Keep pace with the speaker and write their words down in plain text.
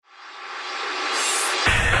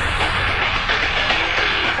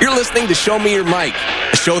You're listening to Show Me Your Mic,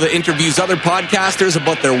 a show that interviews other podcasters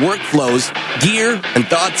about their workflows, gear, and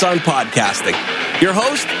thoughts on podcasting. Your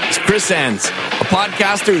host is Chris Enns, a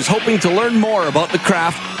podcaster who's hoping to learn more about the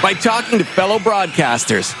craft by talking to fellow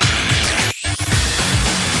broadcasters.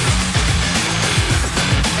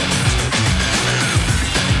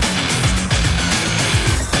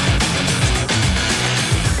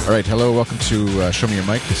 All right, hello, welcome to Show Me Your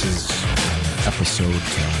Mic. This is episode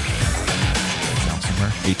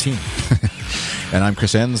 18. And I'm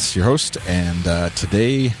Chris Enns, your host, and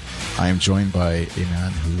today I am joined by a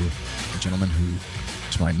gentleman who,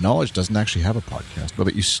 to my knowledge, doesn't actually have a podcast.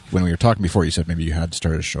 But when we were talking before, you said maybe you had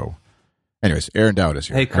started a show. Anyways, Aaron Dowd is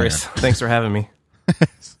here. Hey, Chris. Thanks for having me.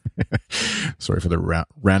 Sorry for the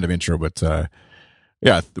random intro, but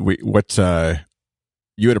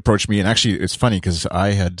you had approached me, and actually, it's funny because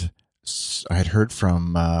I had heard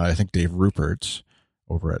from I think Dave Rupert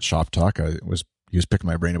over at Shop Talk. He was picking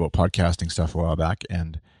my brain about podcasting stuff a while back,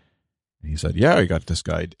 and he said, "Yeah, I got this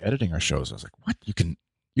guy editing our shows." I was like, "What? You can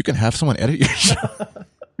have someone edit your show?" I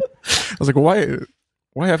was like, "Why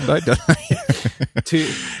haven't I done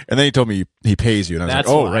that?" And then he told me he pays you, and I was like,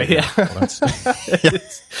 "Oh, why, right, yeah." Well,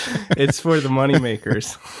 It's for the money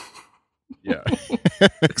makers. Yeah,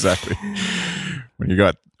 exactly. When you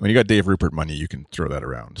got Dave Rupert money, you can throw that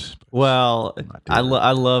around. Well, I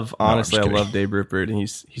love honestly, I love Dave Rupert, and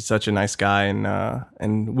he's such a nice guy,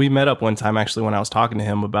 and we met up one time actually when I was talking to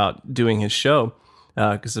him about doing his show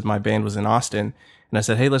because my band was in Austin, and I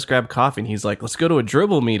said, "Hey, let's grab coffee," and he's like, "Let's go to a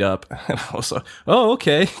dribble meetup," and I was like, "Oh,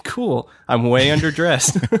 okay, cool." I'm way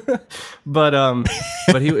underdressed, but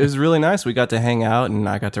it was really nice. We got to hang out, and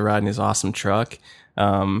I got to ride in his awesome truck.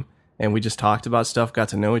 And we just talked about stuff, got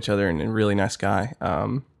to know each other, and a really nice guy.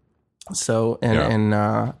 I help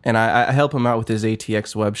him out with his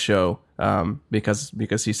ATX web show because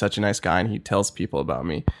he's such a nice guy and he tells people about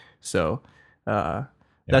me. So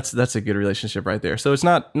that's a good relationship right there. So it's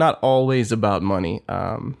not always about money.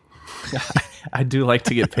 I do like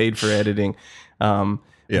to get paid for editing,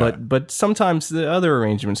 but sometimes the other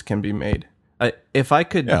arrangements can be made. If I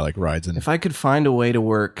could, like rides, and if I could find a way to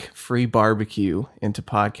work free barbecue into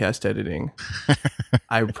podcast editing,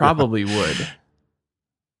 I probably would.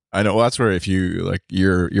 I know. Well, that's where if you like,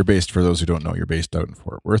 you're based. For those who don't know, you're based out in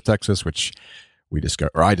Fort Worth, Texas, which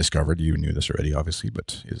I discovered. You knew this already, obviously,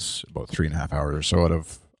 but is about 3.5 hours or so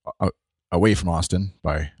away from Austin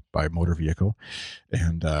by motor vehicle,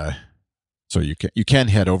 and so you can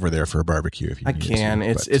head over there for a barbecue if you. I can.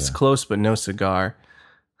 It's close, but no cigar.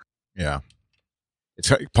 Yeah.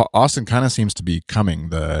 Austin kind of seems to be becoming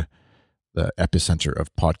the epicenter of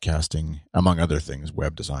podcasting, among other things,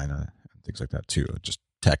 web design and things like that too, just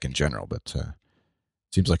tech in general. But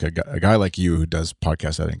seems like a guy like you who does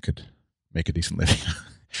podcast editing could make a decent living.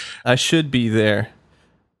 I should be there.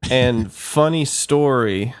 And funny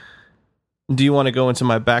story. Do you want to go into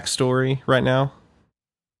my backstory right now?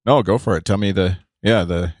 No, go for it. Tell me if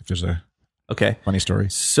there's a funny story.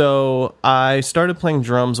 So I started playing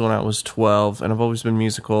drums when I was 12, and I've always been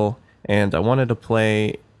musical, and I wanted to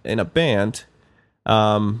play in a band,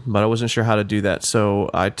 but I wasn't sure how to do that. So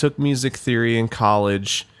I took music theory in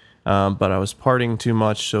college, but I was partying too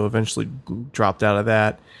much, so eventually dropped out of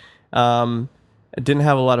that. I didn't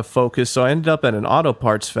have a lot of focus, so I ended up at an auto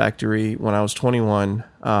parts factory when I was 21,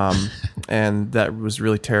 and that was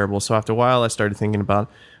really terrible. So after a while, I started thinking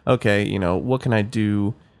about, okay, what can I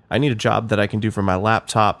do? I need a job that I can do from my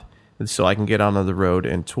laptop so I can get on the road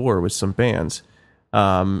and tour with some bands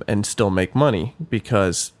and still make money,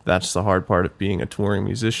 because that's the hard part of being a touring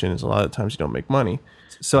musician is a lot of times you don't make money.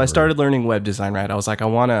 So I started learning web design, right? I was like, I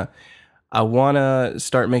want to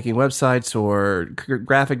start making websites or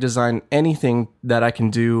graphic design, anything that I can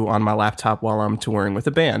do on my laptop while I'm touring with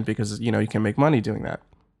a band, because, you can make money doing that.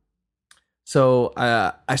 So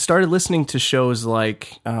I started listening to shows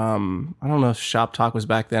like, I don't know if Shop Talk was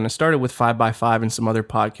back then. I started with 5x5 and some other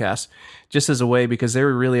podcasts just as a way, because they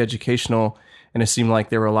were really educational, and it seemed like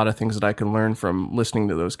there were a lot of things that I could learn from listening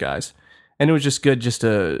to those guys. And it was just good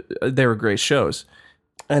they were great shows.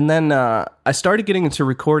 And then I started getting into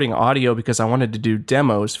recording audio because I wanted to do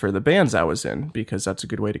demos for the bands I was in, because that's a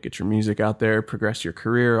good way to get your music out there, progress your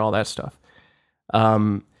career, all that stuff.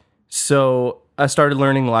 So I started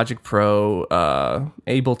learning Logic Pro,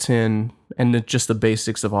 Ableton, and just the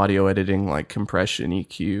basics of audio editing, like compression,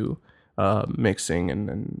 EQ, mixing,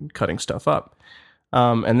 and cutting stuff up.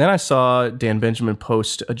 And then I saw Dan Benjamin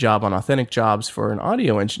post a job on Authentic Jobs for an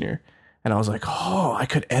audio engineer. And I was like, oh, I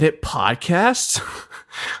could edit podcasts?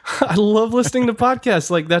 I love listening to podcasts.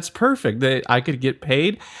 Like, that's perfect. I could get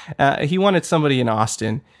paid. He wanted somebody in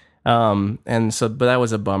Austin. But that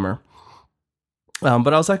was a bummer.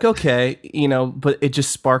 But I was like, okay, but it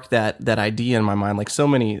just sparked that idea in my mind. Like so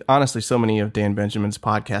many of Dan Benjamin's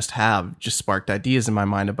podcasts have just sparked ideas in my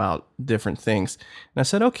mind about different things. And I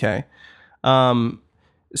said, okay.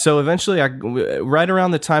 So eventually, right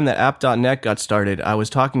around the time that app.net got started, I was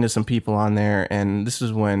talking to some people on there, and this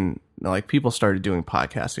is when like people started doing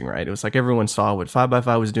podcasting, right? It was like everyone saw what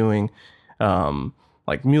 5x5 was doing.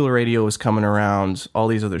 Like Mueller Radio was coming around, all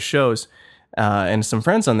these other shows. And some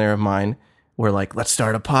friends on there of mine were like, let's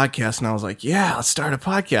start a podcast. And I was like, yeah, let's start a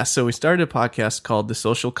podcast. So we started a podcast called The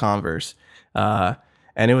Social Converse. And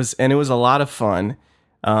it was a lot of fun.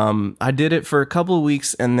 I did it for a couple of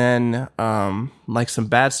weeks, and then like some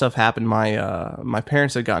bad stuff happened. My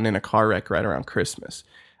parents had gotten in a car wreck right around Christmas.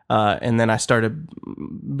 And then I started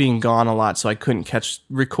being gone a lot, so I couldn't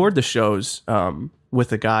record the shows with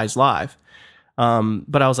the guys live.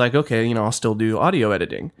 But I was like, okay, I'll still do audio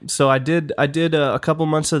editing. So I did a couple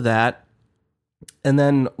months of that. And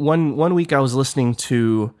then one week I was listening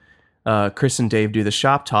to Chris and Dave do the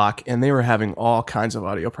Shop Talk, and they were having all kinds of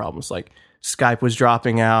audio problems. Like Skype was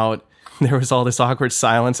dropping out. There was all this awkward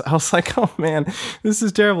silence. I was like, oh man, this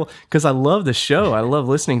is terrible. Because I love the show. I love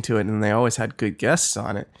listening to it. And they always had good guests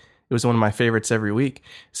on it. It was one of my favorites every week.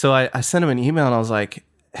 So I sent them an email and I was like,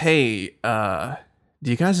 hey, do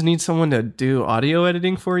you guys need someone to do audio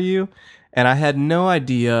editing for you? And I had no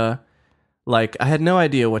idea.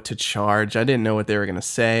 What to charge. I didn't know what they were going to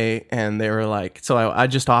say. And they were like, so I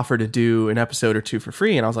just offered to do an episode or two for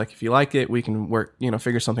free. And I was like, if you like it, we can work,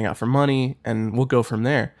 figure something out for money and we'll go from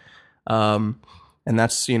there. And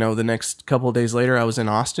that's, the next couple of days later, I was in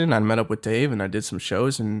Austin. I met up with Dave and I did some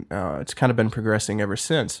shows, and it's kind of been progressing ever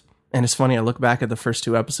since. And it's funny, I look back at the first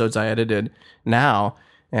 2 episodes I edited now,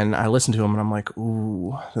 and I listen to them and I'm like,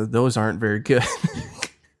 ooh, those aren't very good.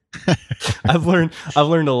 I've learned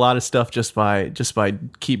a lot of stuff just by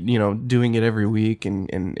keep doing it every week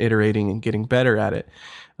and iterating and getting better at it.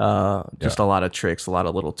 Just a lot of tricks, a lot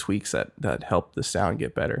of little tweaks that help the sound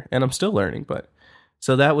get better. And I'm still learning, but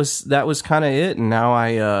so that was kind of it. And now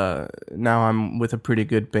I'm with a pretty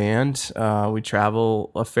good band. We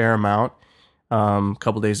travel a fair amount, a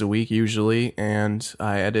couple days a week usually, and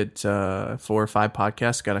I edit 4 or 5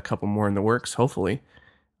 podcasts. Got a couple more in the works, hopefully,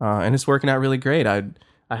 and it's working out really great. I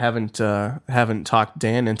haven't talked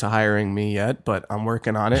Dan into hiring me yet, but I'm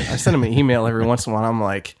working on it. I send him an email every once in a while. I'm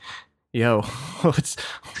like, yo, what's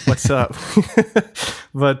up?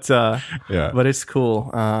 But it's cool.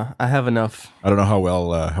 I have enough. I don't know how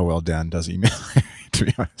well Dan does email, to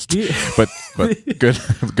be honest. But good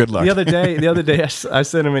luck. The other day, I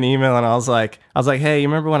sent him an email and I was like, hey, you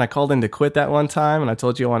remember when I called in to quit that one time and I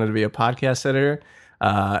told you I wanted to be a podcast editor,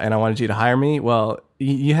 and I wanted you to hire me? Well,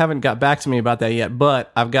 you haven't got back to me about that yet,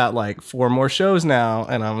 but I've got like 4 more shows now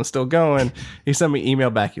and I'm still going. He sent me an email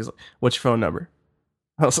back. He was like, what's your phone number?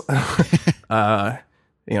 I was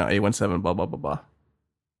 817 blah blah blah blah.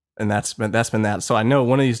 And that's been that. So I know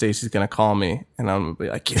one of these days he's going to call me and I'm going to be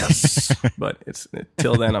like, yes. But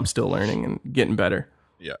till then I'm still learning and getting better.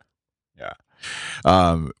 Yeah.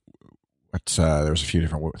 There's a few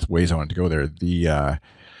different ways I wanted to go there. The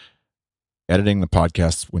editing the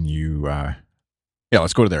podcasts when you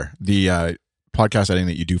let's go to there. The podcast editing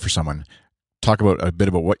that you do for someone. Talk about a bit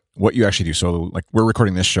about what you actually do. So like we're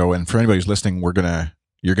recording this show, and for anybody who's listening, you're gonna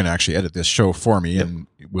actually edit this show for me, yep. And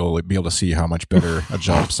we'll be able to see how much better a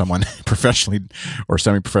job someone professionally or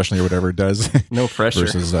semi-professionally or whatever does. No pressure.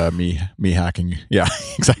 Versus me hacking. Yeah,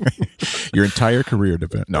 exactly. Your entire career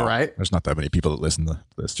depends. No, right? There's not that many people that listen to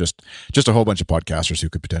this. Just a whole bunch of podcasters who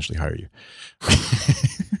could potentially hire you.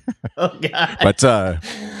 Oh God. But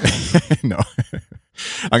no.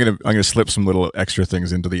 I'm gonna slip some little extra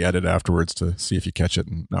things into the edit afterwards to see if you catch it.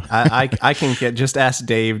 And no. I can just ask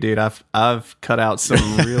Dave, dude. I've cut out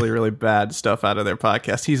some really, really bad stuff out of their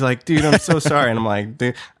podcast. He's like, dude, I'm so sorry. And I'm like,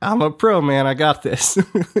 dude, I'm a pro, man. I got this.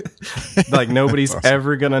 Like nobody's awesome.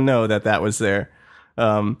 Ever gonna know that was there.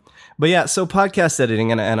 But yeah, so podcast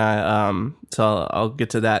editing, and I so I'll get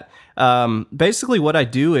to that. Basically what I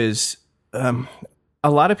do is a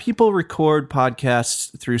lot of people record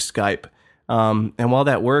podcasts through Skype. And while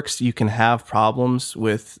that works, you can have problems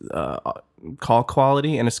with call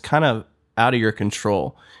quality, and it's kind of out of your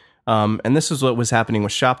control. And this is what was happening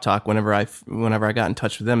with Shop Talk. Whenever I got in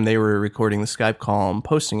touch with them, they were recording the Skype call and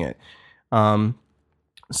posting it.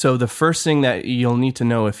 So the first thing that you'll need to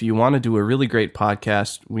know if you want to do a really great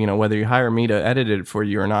podcast, whether you hire me to edit it for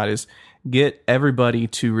you or not, is get everybody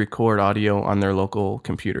to record audio on their local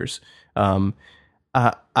computers.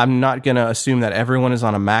 I'm not going to assume that everyone is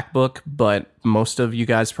on a MacBook, but most of you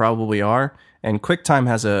guys probably are. And QuickTime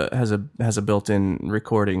has a built-in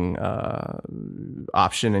recording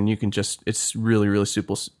option, and you can it's really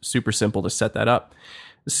super simple to set that up.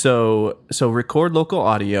 So record local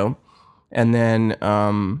audio, and then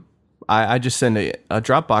I just send a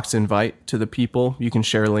Dropbox invite to the people. You can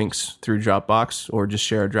share links through Dropbox or just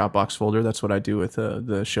share a Dropbox folder. That's what I do with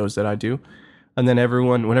the shows that I do. And then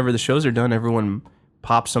everyone, whenever the shows are done, everyone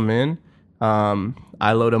pops them in.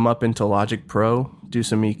 I load them up into Logic Pro, do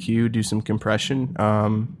some EQ, do some compression,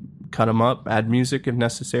 cut them up, add music if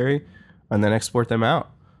necessary, and then export them out.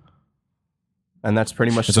 And that's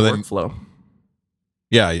pretty much the workflow.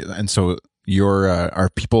 Yeah, and so are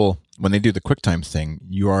people, when they do the QuickTime thing,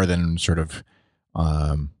 you are then sort of,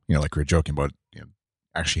 like we were joking about,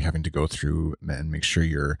 actually having to go through and make sure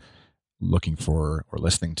you're looking for or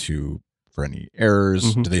listening for any errors.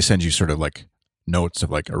 Mm-hmm. Do they send you sort of like notes of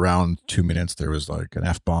like around 2 minutes there was like an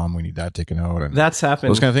F-bomb, we need that taken out, and that's happened,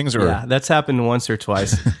 those kind of things? Or yeah, that's happened once or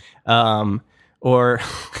twice. Or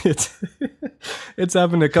it's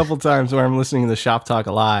happened a couple times where I'm listening to the Shop Talk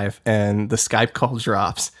live and the Skype call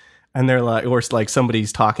drops, and they're like, or it's like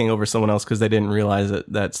somebody's talking over someone else because they didn't realize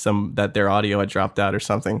that their audio had dropped out or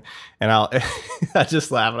something, and I just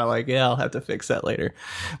laugh and I'm like, yeah, I'll have to fix that later.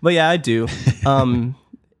 But yeah, I do.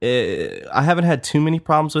 I haven't had too many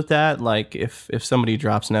problems with that. Like if somebody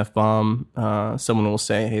drops an F-bomb, someone will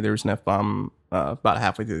say, hey, there's an F-bomb about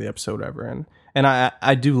halfway through the episode, whatever. And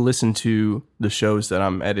I do listen to the shows that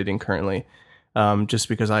I'm editing currently, just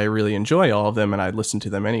because I really enjoy all of them and I listen to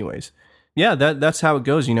them anyways. Yeah, that's how it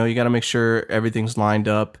goes. You got to make sure everything's lined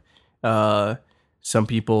up. Some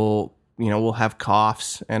people, will have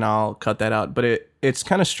coughs and I'll cut that out. But it's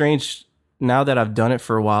kind of strange. Now that I've done it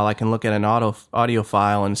for a while, I can look at an audio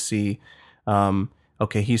file and see,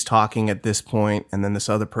 okay, he's talking at this point, and then this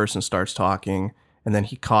other person starts talking, and then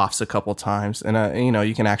he coughs a couple times, and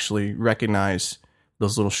you can actually recognize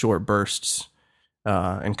those little short bursts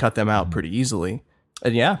and cut them out pretty easily.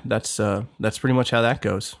 And yeah, that's pretty much how that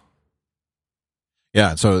goes.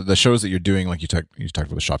 Yeah, so the shows that you're doing, like you talked about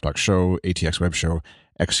the Shop Talk show, ATX Web Show,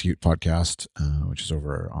 Execute podcast, which is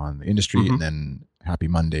over on the industry, mm-hmm. and then Happy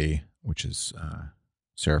Monday, which is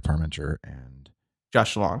Sarah Parmenter and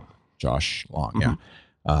Josh Long, mm-hmm.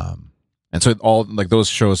 Yeah. And so all like those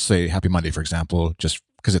shows say Happy Monday, for example, just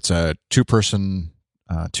because it's a two-person,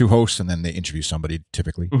 two hosts, and then they interview somebody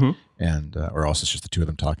typically, mm-hmm. and or else it's just the two of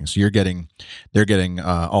them talking. So they're getting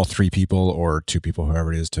all three people or two people,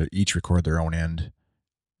 whoever it is, to each record their own end,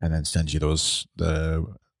 and then send you the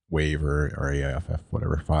WAV or AIFF,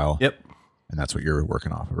 whatever file. Yep. And that's what you're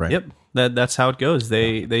working off of, right? Yep. That's how it goes.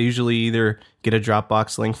 They usually either get a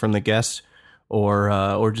Dropbox link from the guest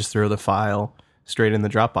or just throw the file straight in the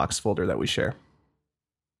Dropbox folder that we share.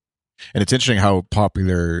 And it's interesting how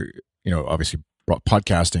popular, obviously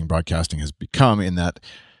broadcasting has become, in that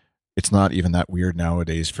it's not even that weird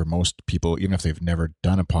nowadays for most people, even if they've never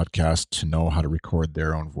done a podcast, to know how to record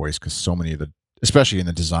their own voice, because so many of especially in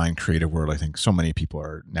the design creative world, I think so many people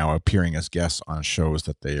are now appearing as guests on shows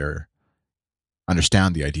that they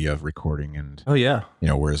understand the idea of recording. And oh yeah,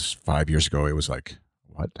 whereas 5 years ago it was like,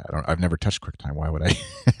 what? I've never touched QuickTime, why would I?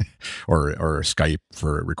 or Skype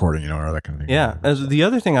for recording, or that kind of thing. Yeah. As the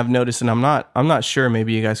other thing I've noticed, and I'm not sure,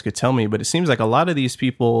 maybe you guys could tell me, but it seems like a lot of these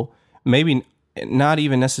people, maybe not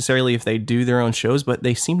even necessarily if they do their own shows, but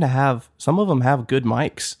they seem to have, some of them have good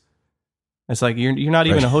mics. It's like you're not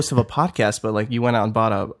even a host of a podcast, but like you went out and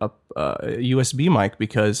bought a USB mic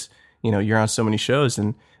because you're on so many shows,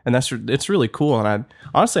 and it's really cool. And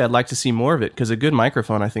I'd like to see more of it, because a good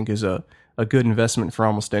microphone, I think, is a good investment for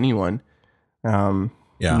almost anyone. Yeah,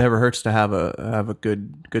 it never hurts to have a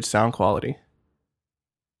good sound quality.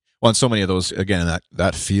 Well, and so many of those, again, in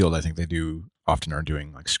that field, I think they often are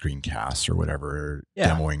doing like screencasts or whatever, or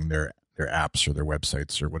demoing their apps or their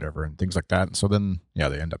websites or whatever, and things like that. And so then, they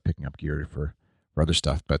end up picking up gear for other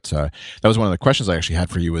stuff. But that was one of the questions I actually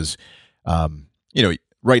had for you was,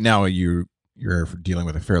 right now you're dealing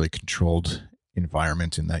with a fairly controlled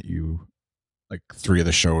environment, in that two of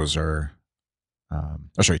the shows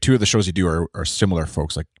you do are similar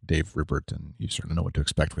folks, like Dave Rupert, and you sort of know what to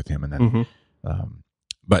expect with him. And then, mm-hmm.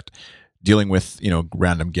 But dealing with,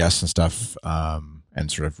 random guests and stuff, and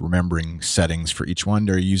sort of remembering settings for each one,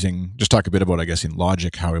 they're using, just talk a bit about, I guess, in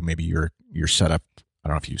Logic, how maybe your setup, I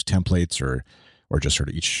don't know if you use templates or just sort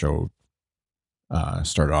of each show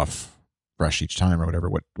started off fresh each time or whatever.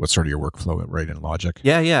 What's sort of your workflow right in Logic?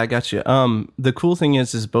 Yeah, I got you. The cool thing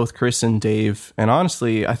is both Chris and Dave, and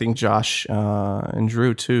honestly, I think Josh and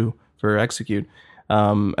Drew too for Execute.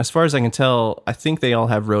 As far as I can tell, I think they all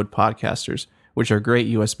have Rode Podcasters, which are great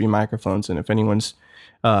USB microphones. And if anyone's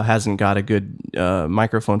hasn't got a good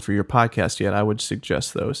microphone for your podcast yet, I would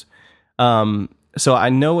suggest those. So I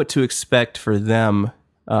know what to expect for them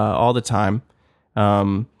all the time.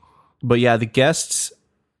 But yeah, the guests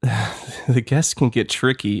can get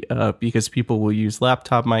tricky because people will use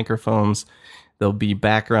laptop microphones. There'll be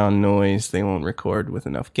background noise. They won't record with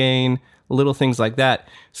enough gain, little things like that.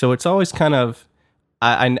 So it's always kind of,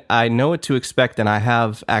 I know what to expect, and I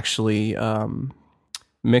have actually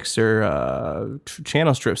mixer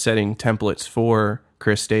channel strip setting templates for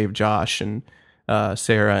Chris, Dave, Josh, and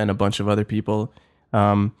Sarah, and a bunch of other people.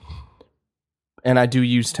 And I do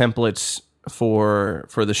use templates for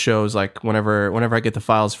the shows. Like whenever I get the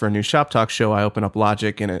files for a new Shop Talk show, I open up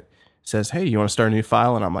Logic and it says, "Hey, you want to start a new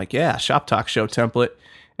file?" And I'm like, "Yeah, Shop Talk show template."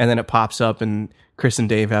 And then it pops up, and Chris and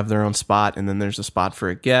Dave have their own spot, and then there's a spot for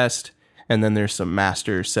a guest, and then there's some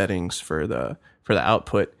master settings for the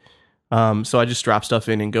output. So I just drop stuff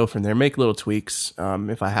in and go from there, make little tweaks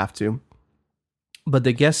if I have to. But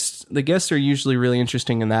the guests are usually really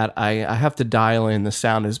interesting in that I have to dial in the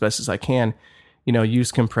sound as best as I can,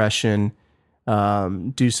 use compression,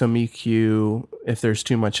 do some EQ. If there's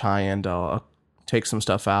too much high end, I'll take some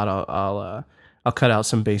stuff out. I'll cut out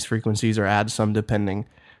some bass frequencies or add some depending.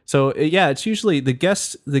 So yeah, it's usually the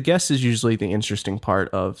guest is usually the interesting part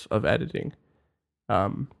of editing.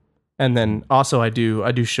 And then also I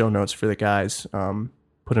do show notes for the guys,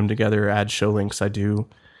 put them together, add show links. I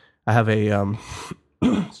have a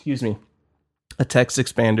excuse me, a text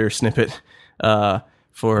expander snippet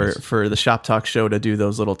for the Shop Talk show to do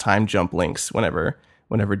those little time jump links. Whenever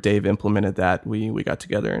Dave implemented that, we got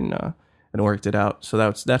together and worked it out. So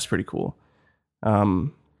that's pretty cool.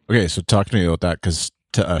 Okay, so talk to me about that, because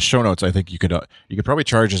show notes, I think you could probably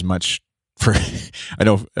charge as much for. I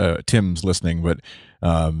know Tim's listening, but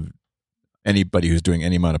anybody who's doing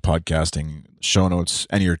any amount of podcasting, show notes,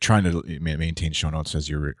 and you're trying to maintain show notes as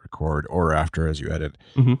you record or after as you edit,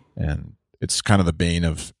 and it's kind of the bane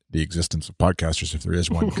of the existence of podcasters, if there is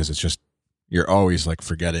one, because it's just you're always like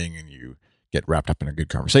forgetting, and you get wrapped up in a good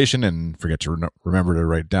conversation and forget to remember to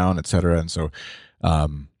write down, etc. And so,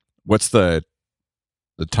 what's the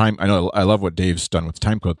time? I know I love what Dave's done with the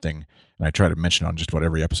time code thing, and I try to mention on just about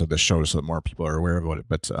every episode of this show so that more people are aware about it.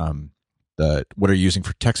 But what are you using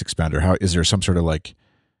for text expander? How is there some sort of like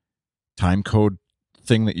time code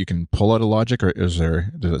thing that you can pull out of Logic, or does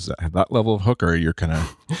that have that level of hook, or you're kind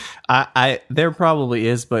of there probably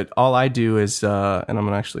is, but all I do is and I'm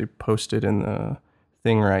gonna actually post it in the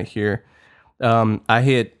thing right here. I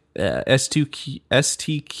hit STQ,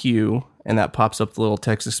 and that pops up the little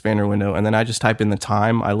text expander window, and then I just type in the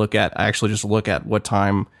time. I actually just look at what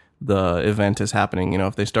time the event is happening.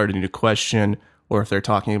 If they started a new question, or if they're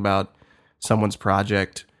talking about someone's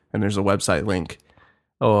project and there's a website link,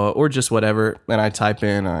 or just whatever. And I type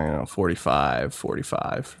in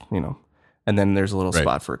 45, and then there's a little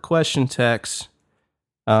spot for a question text.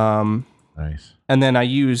 Nice. And then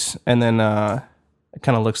it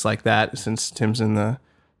kind of looks like that, since Tim's in the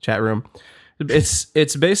chat room.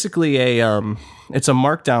 It's basically it's a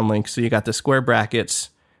markdown link. So you got the square brackets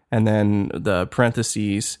and then the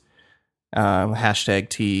parentheses, hashtag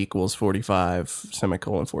T equals 45,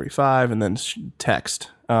 semicolon 45, and then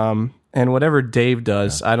text. And whatever Dave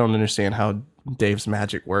does, I don't understand how Dave's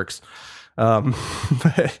magic works.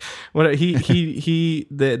 But what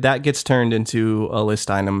that gets turned into a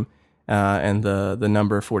list item, and the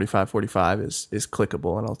number 4545 is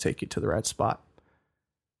clickable, and it'll take you to the right spot.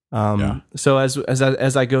 So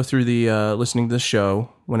as I go through the listening to the show,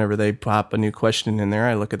 whenever they pop a new question in there,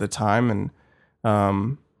 I look at the time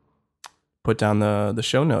and put down the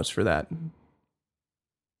show notes for that.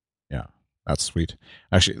 Yeah, that's sweet.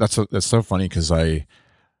 Actually, that's so funny, because I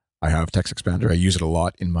have Text Expander. I use it a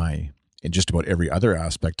lot in just about every other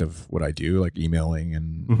aspect of what I do, like emailing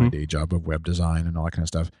and my day job of web design and all that kind of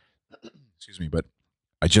stuff. Excuse me, but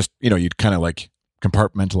I just you'd kind of like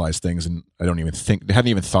compartmentalize things, and I hadn't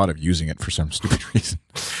even thought of using it for some stupid reason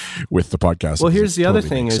with the podcast. Well, here's the other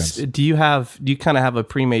thing is, do you kind of have a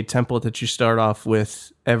pre-made template that you start off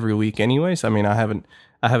with every week anyways? I mean, I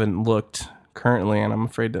haven't looked currently, and I'm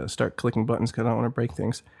afraid to start clicking buttons because I don't want to break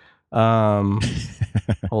things.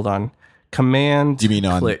 Hold on. Command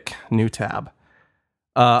click new tab.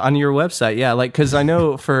 On your website, yeah, like, because I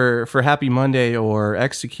know for Happy Monday or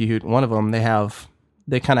Execute, one of them,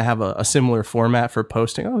 they kind of have a similar format for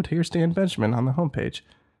posting. Oh, here's Dan Benjamin on the homepage.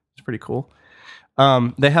 It's pretty cool.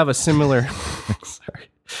 They have a similar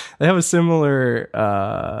they have a similar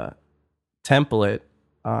template,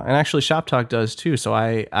 and actually Shop Talk does too. So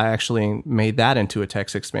I actually made that into a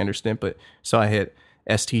text expander snippet. So I hit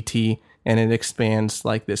STT, and it expands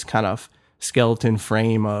like this kind of skeleton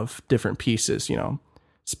frame of different pieces,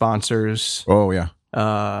 sponsors, Oh yeah.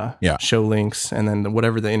 Yeah. show links, and then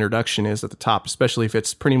whatever the introduction is at the top, especially if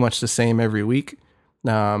it's pretty much the same every week.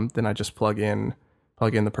 Then I just plug in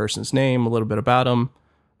the person's name, a little bit about them.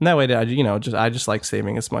 And that way, I just like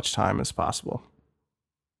saving as much time as possible.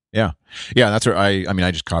 Yeah. Yeah. That's where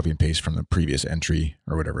I just copy and paste from the previous entry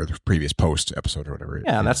or whatever, the previous post episode or whatever.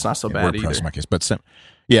 Yeah. That's not so bad WordPress either. in my case, but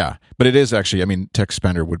yeah, but it is actually,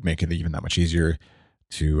 TextExpander would make it even that much easier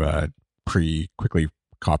to quickly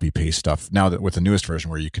copy paste stuff. Now that with the newest version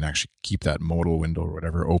where you can actually keep that modal window or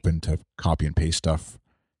whatever open to copy and paste stuff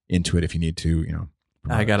into it if you need to,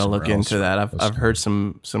 I got to look into that. I've heard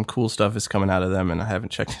cool. some cool stuff is coming out of them, and I haven't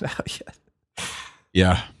checked it out yet.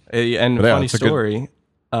 Yeah. And but funny story,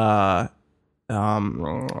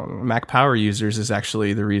 Mac Power Users is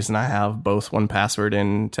actually the reason I have both 1Password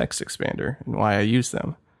and TextExpander and why I use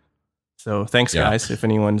them. So thanks, guys, if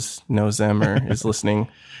anyone knows them or is listening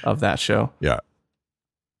of that show. Yeah.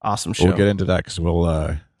 Awesome show. We'll get into that because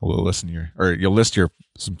we'll listen you'll list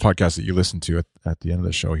some podcasts that you listen to at the end of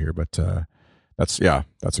the show here. But that's a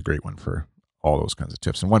great one for all those kinds of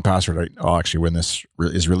tips. And 1Password, I'll actually, when this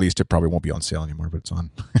is released, it probably won't be on sale anymore, but it's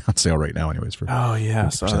on sale right now anyways for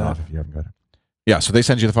 50% off if you haven't got it. Yeah, so they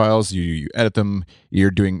send you the files, you edit them,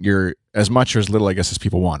 you're as much or as little, I guess, as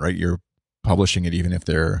people want, right? You're publishing it even if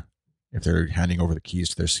they're handing over the keys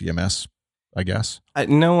to their CMS, I guess.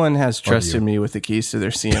 No one has trusted me with the keys to their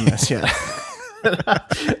CMS yet.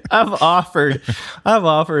 I've offered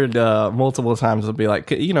multiple times. I'll be like,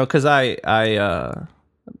 because I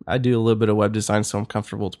do a little bit of web design, so I'm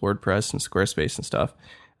comfortable with WordPress and Squarespace and stuff.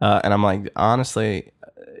 And I'm like, honestly,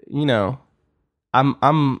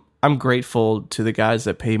 I'm grateful to the guys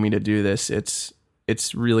that pay me to do this. It's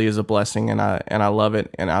really is a blessing, and I love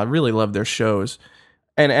it, and I really love their shows.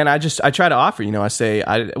 And I try to offer, I say,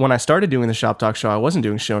 when I started doing the Shop Talk show, I wasn't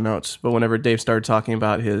doing show notes, but whenever Dave started talking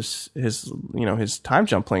about his time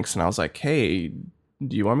jump links, and I was like, hey,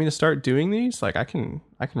 do you want me to start doing these? Like I can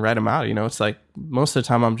write them out. It's like most of the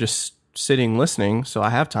time I'm just sitting listening, so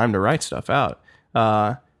I have time to write stuff out.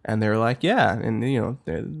 And they're like, yeah. And,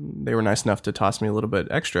 they were nice enough to toss me a little bit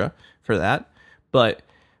extra for that. But,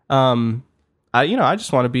 I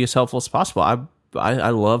just want to be as helpful as possible. I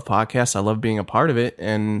love podcasts. I love being a part of it.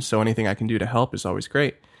 And so anything I can do to help is always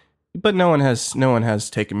great. But no one has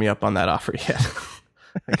taken me up on that offer yet.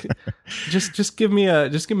 just give me a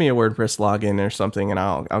WordPress login or something, and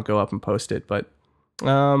I'll go up and post it. But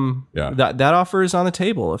that offer is on the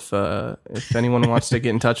table. If anyone wants to get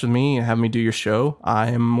in touch with me and have me do your show, I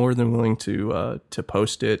am more than willing to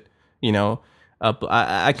post it.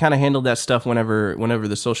 I kind of handled that stuff whenever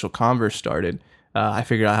the Social Converse started. I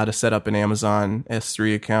figured out how to set up an Amazon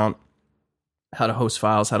S3 account, how to host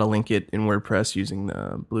files, how to link it in WordPress using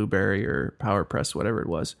the Blueberry or PowerPress, whatever it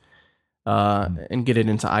was, and get it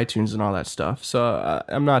into iTunes and all that stuff. So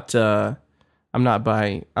I'm a lot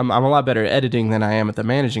better at editing than I am at the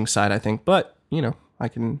managing side, I think. But I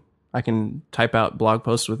can type out blog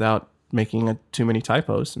posts without making too many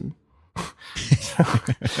typos, and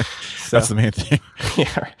so that's the main thing.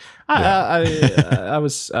 Yeah, I'm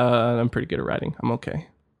pretty good at writing. I'm okay.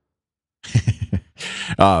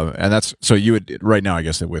 And that's so you would right now, I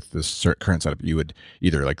guess, that with this current setup, you would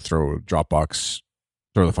either like throw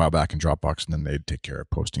the file back in Dropbox, and then they'd take care of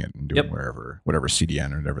posting it and doing whatever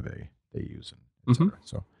CDN or whatever they use. And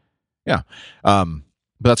so, yeah. But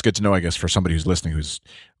that's good to know, I guess, for somebody who's listening, who's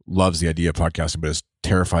loves the idea of podcasting, but is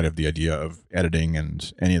terrified of the idea of editing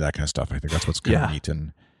and any of that kind of stuff. I think that's what's kind of neat.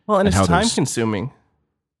 And it's time consuming.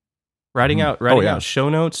 Writing out show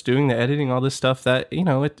notes, doing the editing, all this stuff that,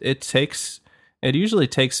 it usually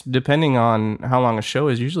takes, depending on how long a show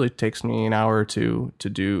is, usually takes me an hour or two to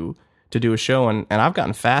do a show. And I've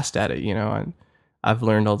gotten fast at it, and I've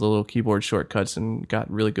learned all the little keyboard shortcuts and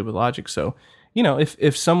got really good with Logic. So,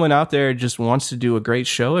 if someone out there just wants to do a great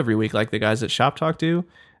show every week, like the guys at Shop Talk do,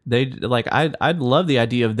 I'd love the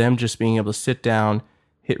idea of them just being able to sit down,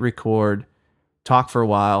 hit record, talk for a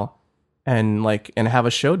while, and have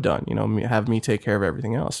a show done, have me take care of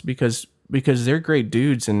everything else, because they're great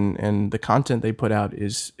dudes, and the content they put out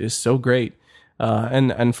is so great.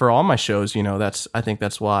 And for all my shows, I think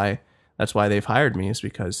that's why they've hired me, is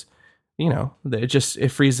because, it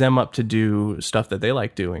frees them up to do stuff that they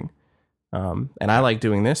like doing. And I like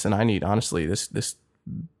doing this, and I need, honestly, this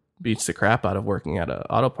beats the crap out of working at an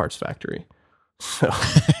auto parts factory. So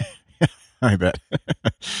I bet.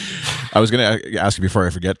 I was going to ask you before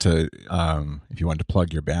I forget to, if you wanted to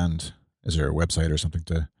plug your band. Is there a website or something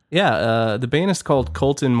to? Yeah. The band is called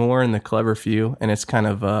Colton Moore and the Clever Few, and it's kind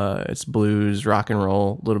of, it's blues, rock and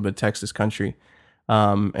roll, a little bit of Texas country.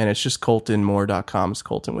 And it's just coltonmoore.com. It's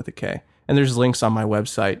Colton with a K. And there's links on my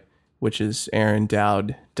website, which is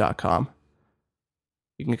aarondowd.com.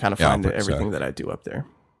 You can kind of find everything that I do up there.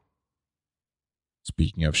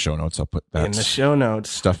 Speaking of show notes, I'll put that in the show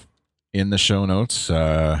notes. Stuff in the show notes,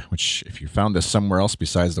 which if you found this somewhere else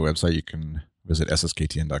besides the website, you can visit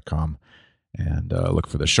sskTN.com and look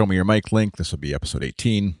for the Show Me Your Mic link. This will be episode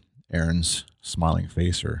 18. Aaron's smiling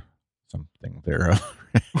face or something there.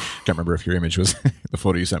 Can't remember if your image was, the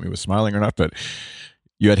photo you sent me was smiling or not, but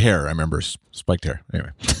you had hair, I remember, spiked hair.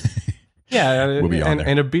 Anyway. Yeah, we'll be on there.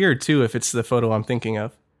 And a beard too, if it's the photo I'm thinking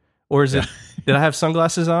of. Or is it, did I have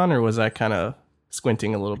sunglasses on, or was I kind of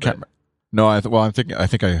squinting a little bit? No, I'm looking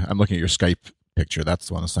at your Skype picture. That's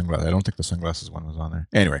the one, the sunglasses. I don't think the sunglasses one was on there.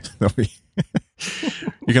 Anyway,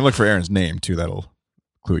 you can look for Aaron's name too. That'll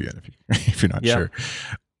clue you in if you're not sure.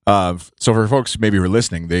 So for folks maybe who are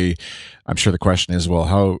listening, I'm sure the question is, well,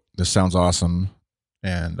 how this sounds awesome,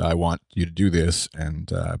 and I want you to do this, and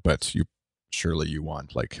but surely you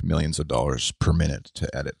want like millions of dollars per minute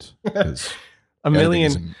to edit. A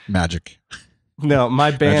million magic. No,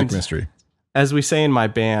 my band magic mystery. As we say in my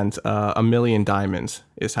band, $1 million diamonds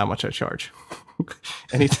is how much I charge.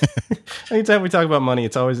 Anytime we talk about money,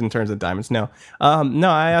 it's always in terms of diamonds. No,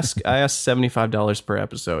 I ask $75 per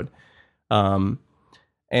episode. And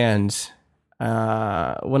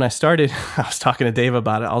when I started, I was talking to Dave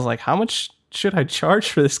about it. I was like, how much should I charge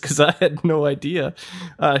for this? Because I had no idea.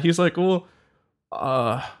 He was like, well,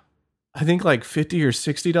 I think like $50 or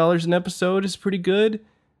 $60 an episode is pretty good.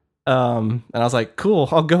 And I was like, cool,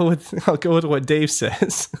 I'll go with what Dave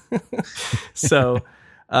says. So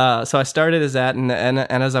I started as that, and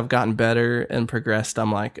as I've gotten better and progressed,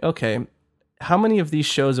 I'm like, okay, how many of these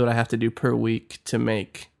shows would I have to do per week to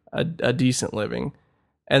make a decent living?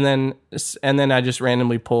 And then I just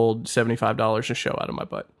randomly pulled $75 a show out of my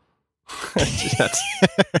butt. That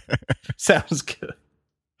sounds good.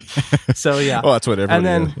 So yeah. Well, that's what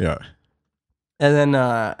everybody is. Yeah. And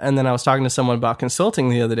then I was talking to someone about consulting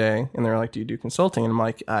the other day, and they're like, "Do you do consulting?" And I'm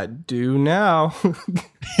like, "I do now."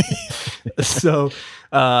 So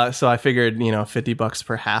I figured,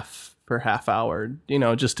 $50 per half hour,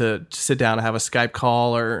 just to sit down and have a Skype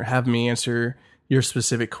call or have me answer your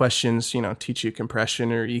specific questions, teach you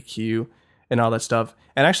compression or EQ and all that stuff.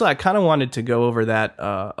 And actually, I kind of wanted to go over that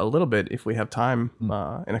a little bit if we have time in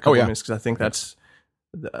a couple of minutes, because I think that's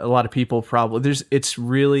a lot of people probably it's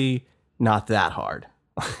really not that hard.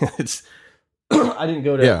 I didn't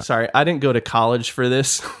go to college for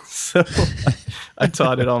this, so I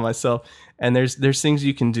taught it all myself. And there's things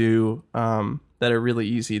you can do that are really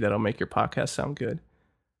easy that'll make your podcast sound good.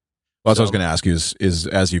 Well, that's what I was going to ask you is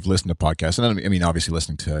as you've listened to podcasts, and I mean, obviously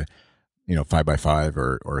listening to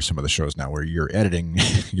 5x5 or some of the shows now where you're editing,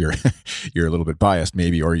 you're a little bit biased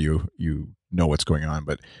maybe, or you know what's going on.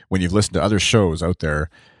 But when you've listened to other shows out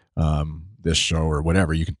there, this show or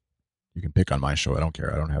whatever, you can pick on my show. I don't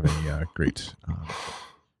care. I don't have any great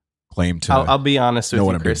claim to. I'll be honest with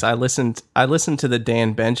you, Chris. I listened to the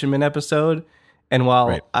Dan Benjamin episode, and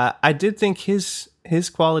while I did think his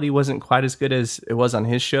quality wasn't quite as good as it was on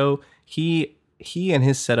his show, he and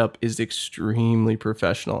his setup is extremely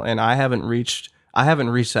professional, and I haven't reached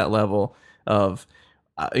that level of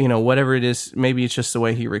whatever it is. Maybe it's just the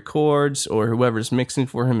way he records, or whoever's mixing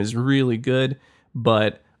for him is really good,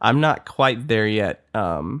 but I'm not quite there yet.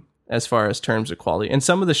 As far as terms of quality. And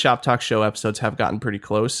some of the Shop Talk Show episodes have gotten pretty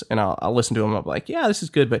close, and I'll listen to them. I'm like, yeah, this is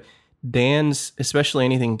good. But Dan's, especially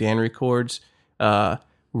anything Dan records,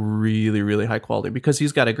 really, really high quality, because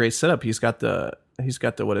he's got a great setup. He's got the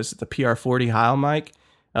what is it, the PR40 Heil mic,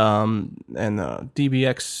 and the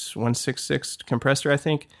DBX 166 compressor, I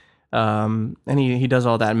think. And he does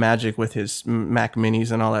all that magic with his Mac Minis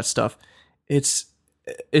and all that stuff. It's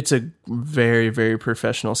a very, very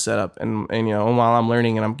professional setup, and while I'm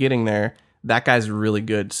learning and I'm getting there, that guy's really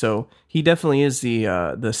good. So he definitely is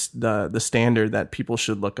the standard that people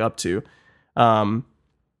should look up to. And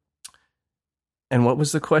what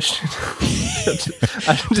was the question?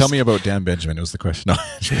 Tell me about Dan Benjamin. It was the question. I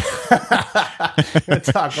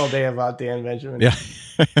talk all day about Dan Benjamin. Yeah.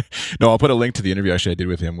 No, I'll put a link to the interview actually I did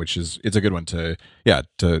with him, it's a good one to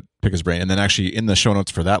pick his brain. And then actually in the show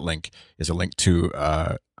notes for that link is a link to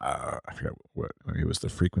I forget what, maybe it was the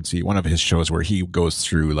Frequency, one of his shows where he goes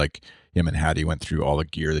through, like, him and Hattie went through all the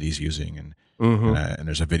gear that he's using, and and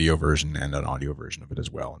there's a video version and an audio version of it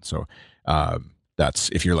as well. And so that's,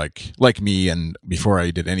 if you're like me, and before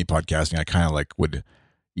I did any podcasting, I kind of like would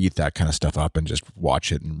eat that kind of stuff up and just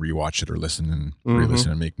watch it and rewatch it, or listen and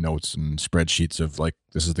re-listen and make notes and spreadsheets of, like,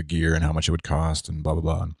 this is the gear and how much it would cost and blah blah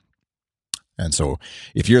blah. And so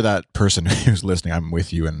if you're that person who's listening, I'm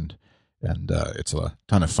with you, and and it's a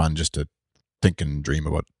ton of fun just to think and dream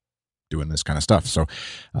about doing this kind of stuff. So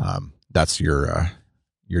that's your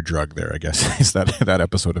drug there, I guess, is that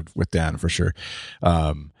episode with Dan for sure.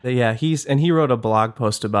 Yeah, he wrote a blog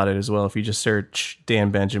post about it as well. If you just search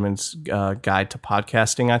Dan Benjamin's Guide to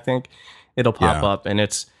Podcasting, I think it'll pop up, and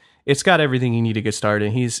it's got everything you need to get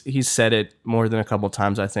started. He's said it more than a couple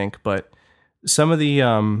times, I think, but some of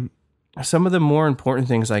the more important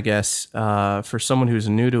things, I guess, for someone who's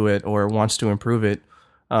new to it or wants to improve it.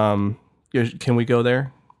 Can we go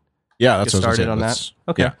there? Yeah, that's what I was started on saying.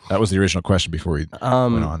 that. Okay, yeah, that was the original question before we went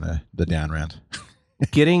on the Dan rant.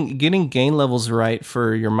 getting gain levels right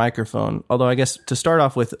for your microphone. Although I guess to start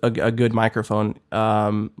off with a good microphone,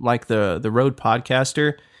 like the Rode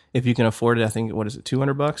Podcaster, if you can afford it, I think what is it,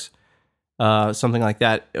 $200? Something like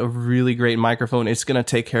that. A really great microphone. It's going to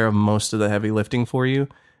take care of most of the heavy lifting for you.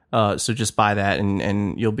 So just buy that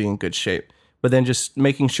and you'll be in good shape. But then just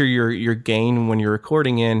making sure your gain when you're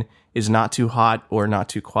recording in is not too hot or not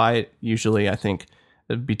too quiet. Usually I think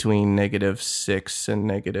between -6 and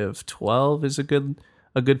 -12 is a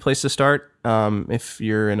good place to start. If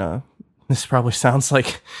you're this probably sounds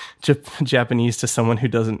like Japanese to someone who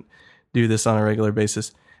doesn't do this on a regular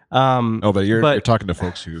basis. But you're talking to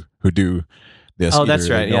folks who do this. Oh, that's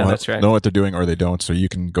right. Yeah, that's right. Know what they're doing or they don't. So you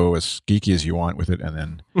can go as geeky as you want with it, and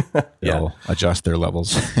then they'll adjust their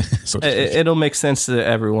levels. So it'll make sense to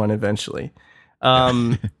everyone eventually.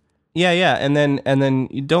 Yeah. And then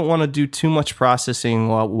you don't want to do too much processing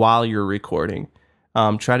while you're recording.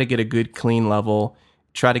 Try to get a good clean level.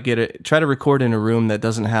 Try to record in a room that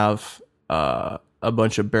doesn't have a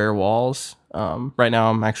bunch of bare walls. Right now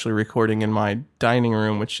I'm actually recording in my dining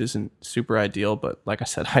room, which isn't super ideal, but like I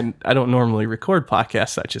said, I don't normally record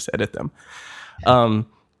podcasts. I just edit them.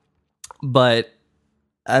 But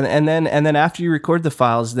then after you record the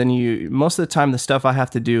files, then most of the time the stuff I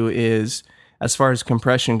have to do is, as far as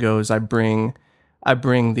compression goes, I bring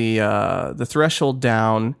the threshold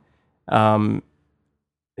down.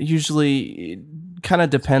 Usually it kind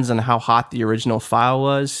of depends on how hot the original file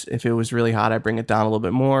was. If it was really hot, I bring it down a little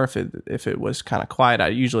bit more. If it was kind of quiet, I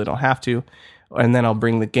usually don't have to. And then I'll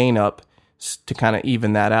bring the gain up to kind of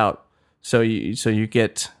even that out. So you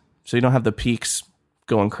don't have the peaks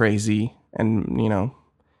going crazy and,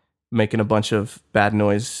 making a bunch of bad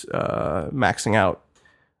noise, maxing out.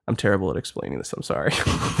 I'm terrible at explaining this. I'm sorry.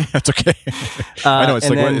 That's okay. I know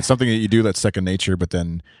it's something that you do that's second nature, but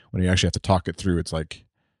then when you actually have to talk it through, it's like,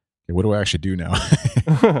 okay, what do I actually do now?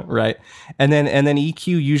 Right. And then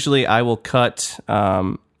EQ, usually I will cut,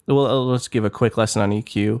 let's give a quick lesson on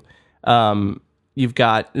EQ. You've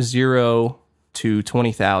got 0 to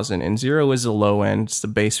 20,000, and 0 is the low end. It's the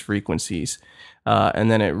base frequencies.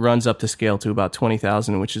 And then it runs up the scale to about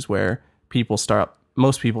 20,000, which is where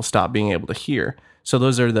most people stop being able to hear. So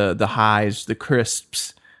those are the highs, the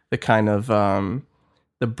crisps, the kind of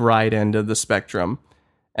the bright end of the spectrum.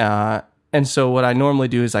 And so what I normally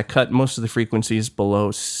do is I cut most of the frequencies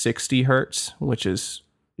below 60 hertz, which is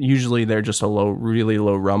usually they're just a really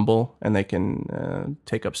low rumble, and they can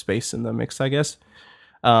take up space in the mix, I guess.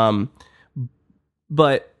 But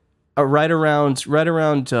right around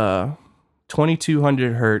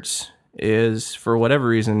 2200 hertz is, for whatever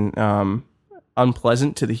reason,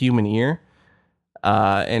 unpleasant to the human ear.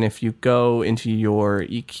 And if you go into your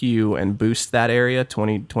EQ and boost that area,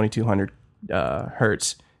 2200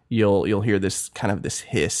 hertz, you'll hear this kind of this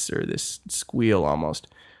hiss or this squeal almost.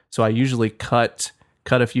 So I usually cut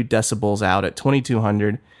a few decibels out at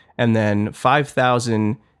 2200, and then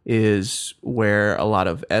 5000 is where a lot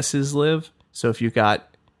of S's live. So if you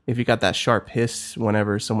got that sharp hiss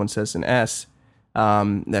whenever someone says an S,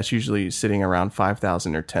 that's usually sitting around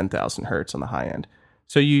 5000 or 10,000 hertz on the high end.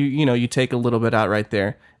 So you take a little bit out right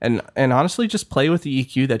there, and honestly just play with the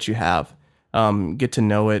EQ that you have. Get to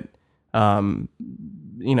know it.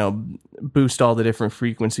 Boost all the different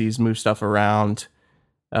frequencies, move stuff around,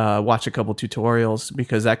 watch a couple tutorials,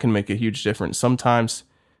 because that can make a huge difference. Sometimes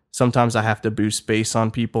I have to boost bass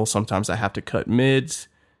on people. Sometimes I have to cut mids.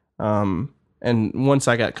 And once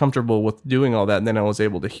I got comfortable with doing all that, then I was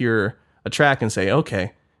able to hear a track and say,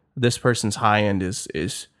 okay, this person's high end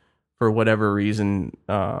is for whatever reason,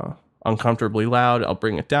 uncomfortably loud. I'll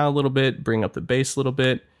bring it down a little bit, bring up the bass a little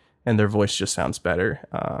bit, and their voice just sounds better.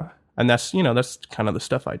 And that's kind of the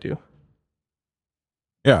stuff I do.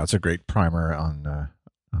 Yeah, it's a great primer on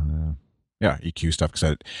EQ stuff,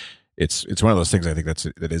 because it's one of those things I think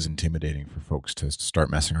that is intimidating for folks to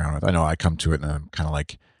start messing around with. I know I come to it and I'm kind of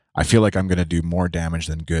like, I feel like I'm going to do more damage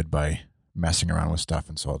than good by messing around with stuff,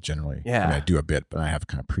 and so I'll generally I do a bit, but I have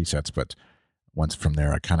kind of presets. But once from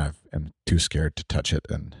there, I kind of am too scared to touch it,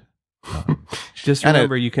 and Just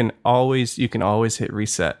remember, you can always hit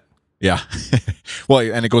reset. Yeah. Well,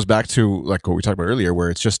 and it goes back to like what we talked about earlier, where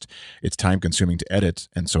it's time consuming to edit.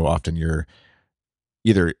 And so often you're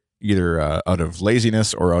either out of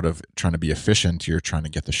laziness or out of trying to be efficient, you're trying to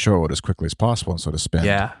get the show out as quickly as possible. And so to spend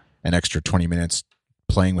an extra 20 minutes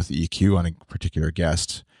playing with the EQ on a particular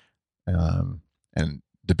guest, and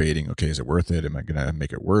debating, okay, is it worth it? Am I going to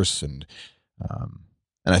make it worse? And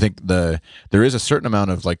I think there is a certain amount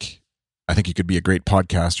of like, I think you could be a great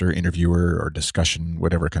podcaster, interviewer, or discussion,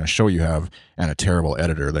 whatever kind of show you have, and a terrible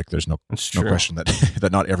editor. Like there's no question that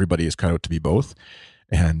that not everybody is cut out to be both.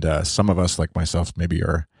 And some of us, like myself, maybe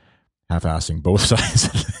are half-assing both sides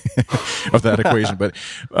of that equation. But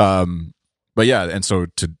yeah, and so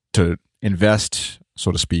to invest,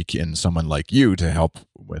 so to speak, in someone like you to help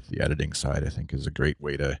with the editing side, I think is a great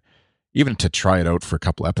way to even to try it out for a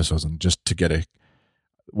couple episodes and just to get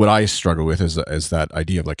what I struggle with is that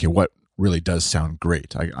idea of like, hey, what really does sound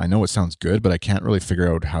great. I know it sounds good, but I can't really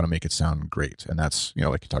figure out how to make it sound great. And that's,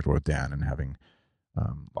 like you talked about with Dan and having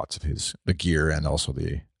lots of the gear and also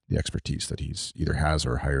the expertise that he's either has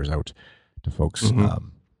or hires out to folks. Mm-hmm.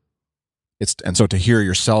 And so to hear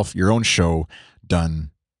your own show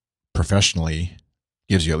done professionally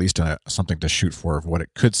gives you at least something to shoot for of what it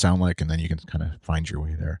could sound like, and then you can kind of find your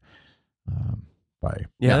way there.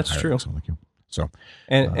 That's true. Like you. So,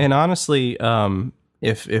 and honestly,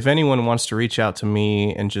 if anyone wants to reach out to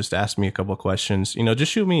me and just ask me a couple of questions,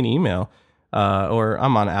 just shoot me an email, or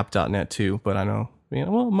I'm on app.net too, but I know,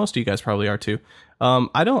 most of you guys probably are too.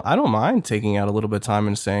 I don't mind taking out a little bit of time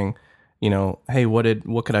and saying, hey,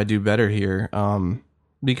 what could I do better here?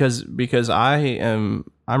 Because I'm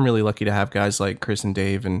really lucky to have guys like Chris and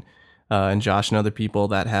Dave and Josh and other people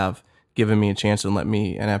that have given me a chance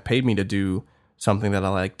and have paid me to do something that I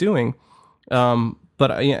like doing.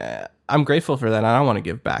 But I'm grateful for that, and I want to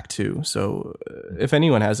give back too. So if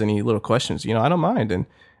anyone has any little questions, I don't mind,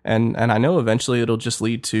 and I know eventually it'll just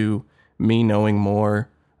lead to me knowing more,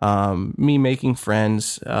 me making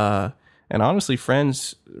friends, and honestly,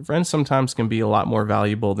 friends sometimes can be a lot more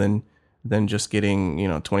valuable than just getting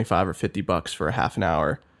 $25 or $50 for a half an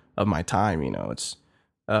hour of my time. It's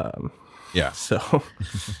yeah. So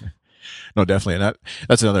no, definitely, and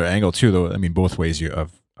that's another angle too. Though I mean, both ways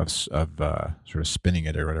of sort of spinning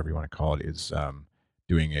it or whatever you want to call it is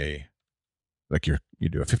doing you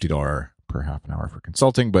do a $50 per half an hour for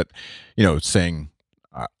consulting, but saying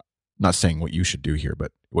not saying what you should do here,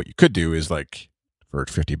 but what you could do is like for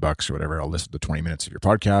 $50 or whatever, I'll listen to 20 minutes of your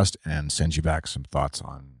podcast and send you back some thoughts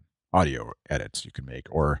on audio edits you can make,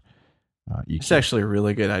 or it's actually a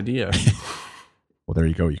really good idea. Well, there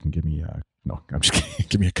you go. You can give me no, I'm just kidding.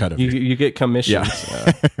 Give me a cut of it. You get commissions.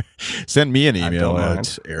 Yeah. Send me an email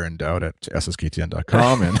at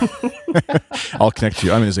aaron.dowd@ssktn.com and I'll connect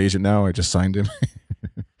you. I'm his agent now. I just signed him.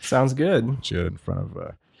 Sounds good. Put you in front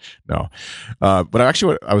of no. But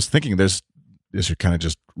actually what I was thinking, these are kind of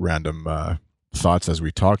just random thoughts as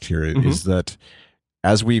we talked here, is that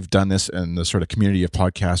as we've done this and the sort of community of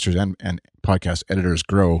podcasters and podcast editors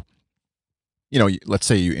grow, let's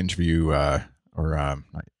say you interview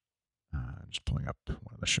just pulling up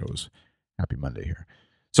one of the shows, Happy Monday here.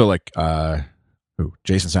 So like,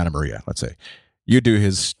 Jason Santa Maria, let's say he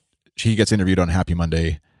gets interviewed on Happy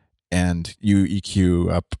Monday and you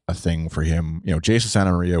EQ up a thing for him, Jason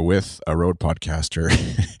Santa Maria with a Rode Podcaster.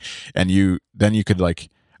 And then you could like,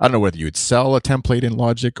 I don't know whether you would sell a template in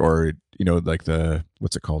Logic or, like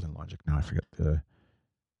what's it called in Logic? Now I forget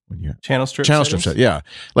channel strip set. Yeah.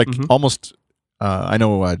 Like almost, I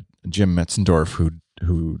know Jim Metzendorf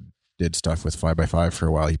who did stuff with 5x5 for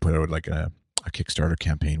a while. He put out like a Kickstarter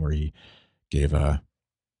campaign where he gave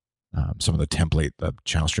some of the template, the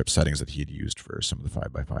channel strip settings that he'd used for some of the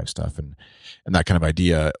 5x5 stuff and that kind of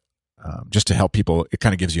idea, just to help people. It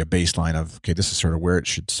kind of gives you a baseline of, okay, this is sort of where it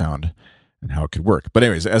should sound and how it could work. But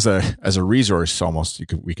anyways, as a resource, almost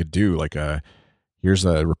we could do like here's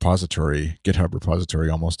a repository, GitHub repository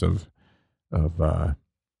almost of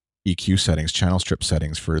EQ settings, channel strip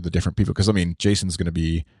settings for the different people. Because I mean, Jason's going to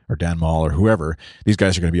be, or Dan Mall, or whoever, these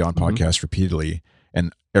guys are going to be on podcasts repeatedly,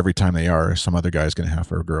 and every time they are, some other guy's going to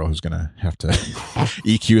have, or a girl who's going to have to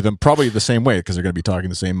EQ them probably the same way because they're going to be talking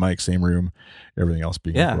the same mic, same room, everything else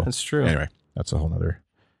being equal. That's true. Anyway, that's a whole nother.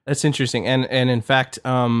 That's interesting. And in fact,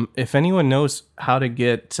 if anyone knows how to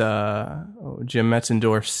get Jim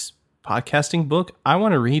Metzendorf's podcasting book, I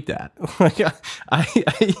want to read that. Like I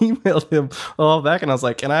emailed him a while back and I was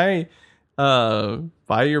like, can I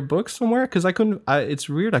buy your book somewhere? Because I couldn't. It's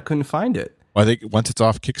weird. I couldn't find it. Well, I think once it's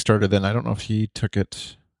off Kickstarter, then I don't know if he took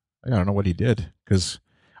it. I don't know what he did, because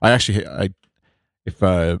I can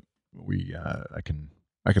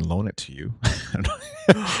I can loan it to you.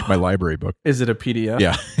 My library book. Is it a PDF?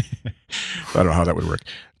 Yeah. I don't know how that would work.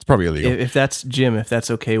 It's probably illegal. If that's Jim, if that's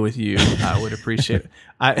okay with you, I would appreciate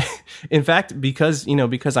it. In fact, because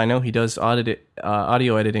I know he does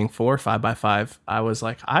audio editing for 5x5, I was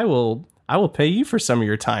like, I will pay you for some of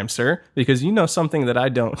your time, sir, because you know something that I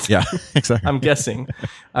don't. Yeah, exactly.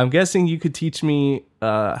 I'm guessing you could teach me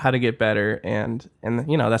how to get better, and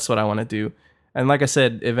that's what I want to do. And like I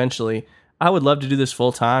said, eventually, I would love to do this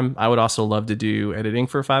full time. I would also love to do editing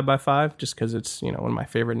for 5x5, just because it's one of my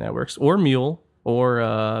favorite networks, or Mule, or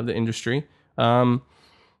the industry.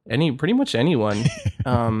 Pretty much anyone.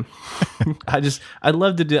 I'd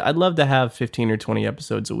love to have 15 or 20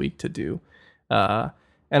 episodes a week to do. And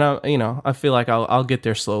I feel like I'll get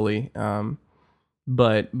there slowly.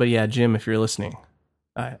 But yeah, Jim, if you're listening,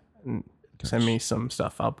 send me some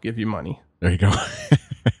stuff. I'll give you money. There you go.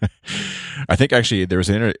 I think actually there was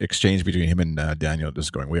an exchange between him and Daniel. This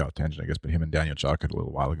is going way off tangent, I guess, but him and Daniel Jockett a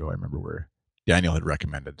little while ago. I remember where Daniel had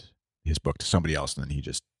recommended his book to somebody else, and then he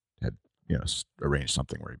just had arranged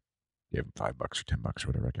something where he gave him $5 or $10 or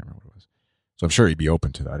whatever. I can't remember what it was. So I'm sure he'd be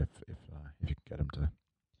open to that if you can get him to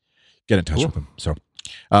get in touch with him. So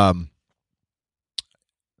I'm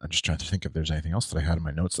just trying to think if there's anything else that I had in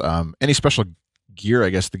my notes. Any special gear? I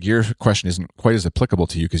guess the gear question isn't quite as applicable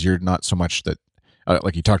to you because you're not so much that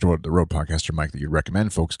like you talked about the Rode Podcaster mic that you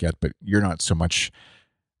recommend folks get, but you're not so much.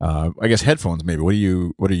 I guess headphones maybe. What are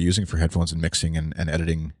you using for headphones and mixing and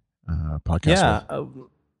editing podcasts?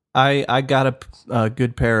 Yeah, I got a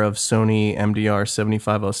good pair of Sony MDR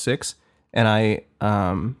 7506, and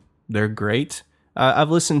they're great.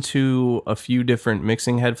 I've listened to a few different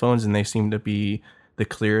mixing headphones, and they seem to be the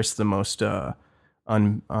clearest, the most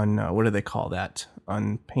what do they call that?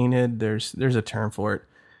 Unpainted. There's a term for it.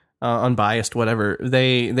 Unbiased, whatever.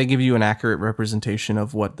 They give you an accurate representation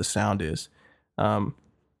of what the sound is. And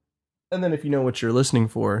then if you know what you're listening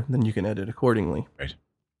for, then you can edit accordingly. Right.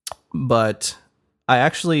 But I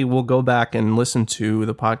actually will go back and listen to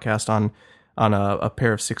the podcast on a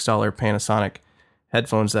pair of $6 Panasonic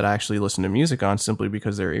headphones that I actually listen to music on, simply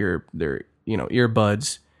because they're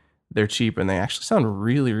earbuds. They're cheap and they actually sound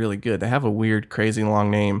really, really good. They have a weird, crazy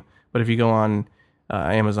long name, but if you go on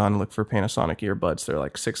Amazon and look for Panasonic earbuds, they're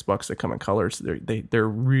like $6. They come in colors. They're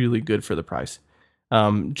really good for the price.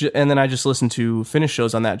 And then I just listen to finish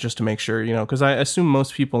shows on that just to make sure, because I assume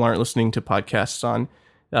most people aren't listening to podcasts on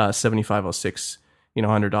 7506,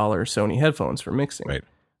 $100 Sony headphones for mixing. Right.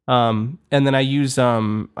 And then I use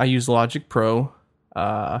Logic Pro,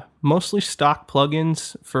 mostly stock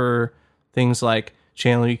plugins for things like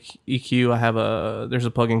channel EQ. There's a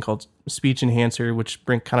plugin called Speech Enhancer, which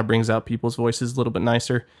kind of brings out people's voices a little bit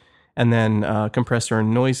nicer. And then compressor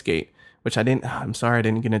and noise gate, which I'm sorry I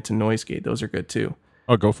didn't get into noise gate. Those are good too.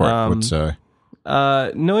 Oh, go for it. What's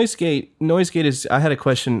noise gate is, I had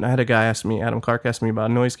a guy Adam Clark asked me about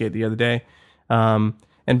noise gate the other day. And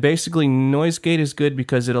basically noise gate is good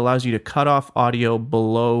because it allows you to cut off audio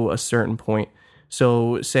below a certain point.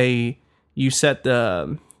 So say you set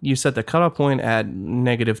the cutoff point at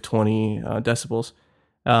negative 20 decibels,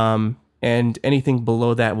 and anything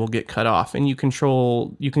below that will get cut off, and you can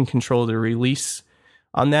control the release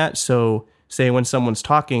on that. So say when someone's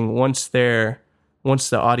talking, once the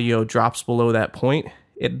audio drops below that point,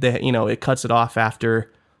 it cuts it off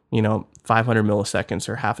after 500 milliseconds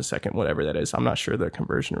or half a second, whatever that is. I'm not sure the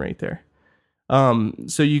conversion rate there.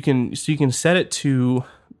 So you can set it to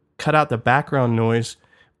cut out the background noise,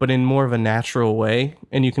 but in more of a natural way,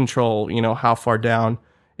 and you control how far down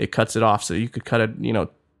it cuts it off. So you could cut it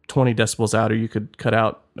 20 decibels out, or you could cut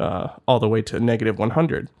out all the way to negative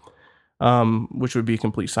 100, which would be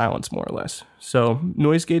complete silence more or less. So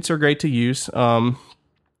noise gates are great to use.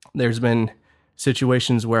 There's been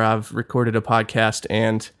situations where I've recorded a podcast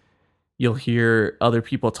and you'll hear other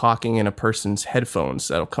people talking in a person's headphones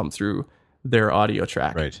that'll come through their audio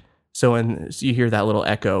track. right? So you hear that little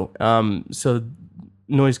echo. So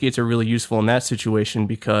noise gates are really useful in that situation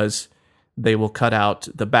because they will cut out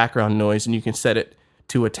the background noise, and you can set it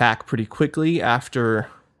to attack pretty quickly after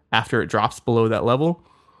it drops below that level.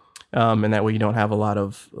 And that way you don't have a lot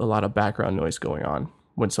of background noise going on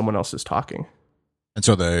when someone else is talking. And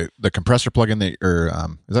so the compressor plugin is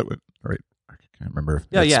that what? Right, I can't remember.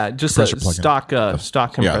 Yeah, just a stock compressor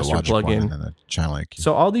plugin. And then the channel EQ.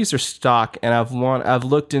 So all these are stock, and I've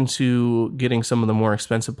looked into getting some of the more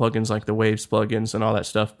expensive plugins like the Waves plugins and all that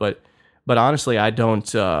stuff. But honestly, I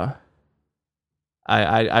don't.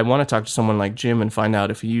 I want to talk to someone like Jim and find out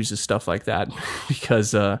if he uses stuff like that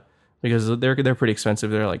because they're pretty expensive.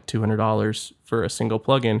 They're like $200 for a single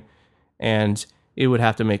plugin, and it would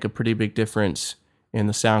have to make a pretty big difference in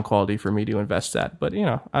the sound quality for me to invest that. But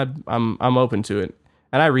I'm open to it,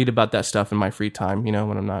 and I read about that stuff in my free time. When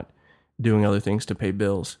I'm not doing other things to pay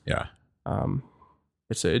bills. Yeah.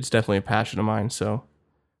 It's definitely a passion of mine. So,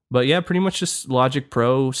 but yeah, pretty much just Logic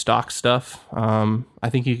Pro stock stuff. I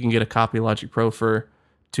think you can get a copy of Logic Pro for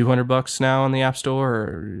 $200 now on the App Store,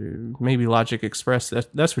 or maybe Logic Express.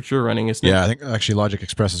 That's what you're running, isn't it? Yeah, I think actually Logic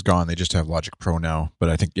Express is gone. They just have Logic Pro now, but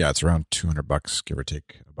I think it's around $200, give or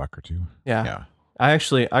take a buck or two. Yeah. I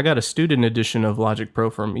got a student edition of Logic Pro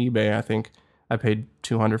from eBay. I think I paid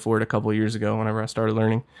 $200 for it a couple of years ago whenever I started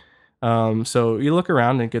learning. So you look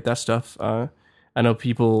around and get that stuff. I know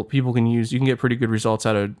people you can get pretty good results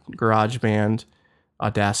out of GarageBand,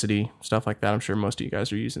 Audacity, stuff like that. I'm sure most of you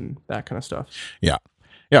guys are using that kind of stuff. Yeah,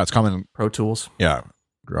 it's common. Pro Tools. Yeah,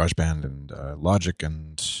 GarageBand and Logic,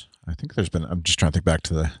 and I think I'm just trying to think back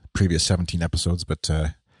to the previous 17 episodes, but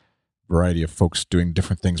variety of folks doing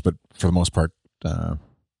different things, but for the most part,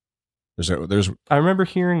 there's. I remember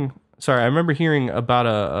hearing about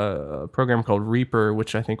a program called Reaper,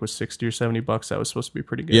 which I think was $60 or $70. That was supposed to be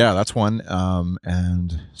pretty good. Yeah, that's one.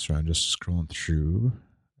 And so I'm just scrolling through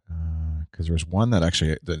because there was one that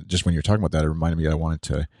actually, just when you're talking about that, it reminded me that I wanted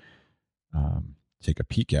to take a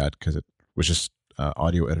peek at, because it was just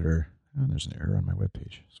audio editor. Oh, there's an error on my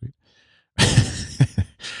webpage. Sweet.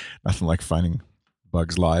 Nothing like finding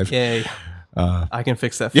bugs live. Yay. I can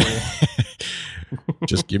fix that for you.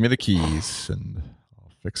 Just give me the keys and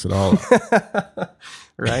I'll fix it all up.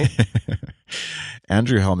 Right?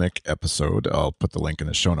 Andrew Helmick episode, I'll put the link in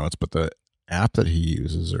the show notes, but the app that he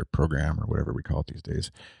uses, or program, or whatever we call it these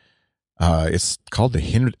days, it's called the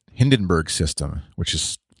Hindenburg system, which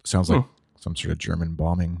sounds like some sort of German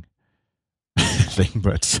bombing thing,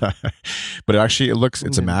 but actually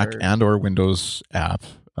it's a Mac and or Windows app,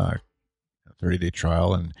 30-day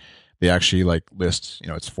trial, and they actually list,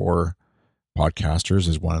 it's for podcasters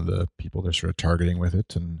as one of the people they're sort of targeting with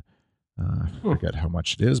it, and I forget how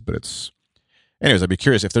much it is, but it's. Anyways, I'd be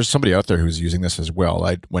curious if there's somebody out there who's using this as well.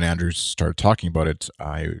 When Andrew started talking about it,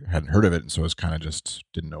 I hadn't heard of it, and so I was kind of just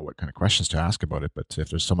didn't know what kind of questions to ask about it. But if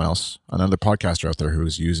there's someone else, another podcaster out there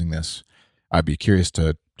who's using this, I'd be curious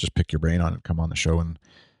to just pick your brain on it, come on the show, and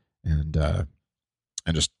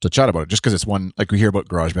just to chat about it. Just because it's one, like we hear about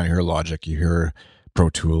GarageBand, you hear Logic, you hear Pro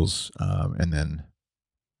Tools, and then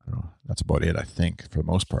I don't know. That's about it, I think, for the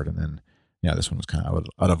most part. And then, this one was kind of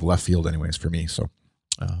out of left field, anyways, for me. So,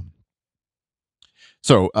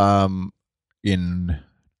 in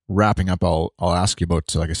wrapping up, I'll ask you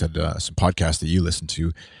about, like I said, some podcasts that you listen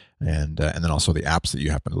to, and then also the apps that you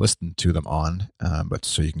happen to listen to them on. But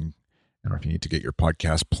so you can, I don't know if you need to get your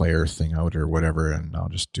podcast player thing out or whatever, and I'll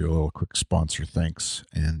just do a little quick sponsor thanks,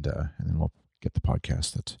 and then we'll get the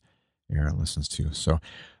podcast that Aaron listens to. So,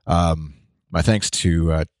 my thanks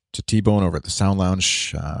to T-Bone over at the Sound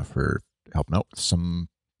Lounge for helping out with some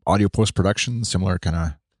audio post-production, similar kind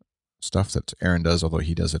of stuff that Aaron does, although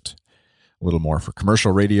he does it a little more for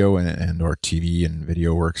commercial radio and or TV and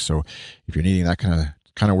video work. So if you're needing that kind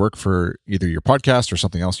of work for either your podcast or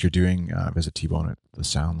something else you're doing, visit T-Bone at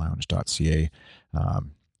thesoundlounge.ca.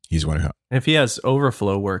 He's one who. If he has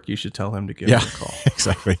overflow work, you should tell him to give him a call.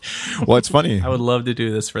 Exactly. Well, it's funny. I would love to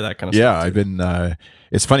do this for that kind of stuff. Yeah, I've been.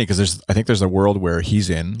 It's funny because I think there's a world where he's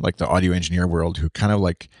in, like the audio engineer world, who kind of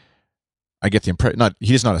like. I get the impression.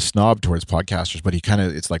 He's not a snob towards podcasters, but he kind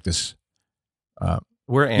of. It's like this.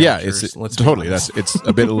 We're amateurs. Yeah, it's totally. It's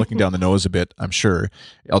a bit of looking down the nose a bit, I'm sure.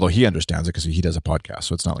 Although he understands it because he does a podcast,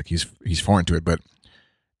 so it's not like he's foreign to it. But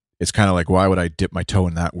it's kind of like, why would I dip my toe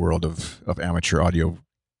in that world of amateur audio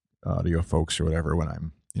folks or whatever when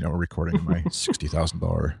I'm recording in my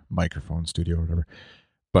 $60,000 microphone studio or whatever.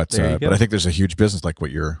 But I think there's a huge business like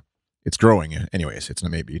it's growing anyways. It's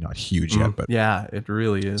maybe not huge yet, but yeah, it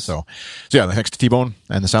really is. So yeah, thanks to T-Bone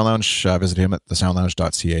and the Sound Lounge. Visit him at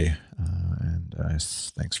thesoundlounge.ca, and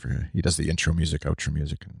thanks he does the intro music, outro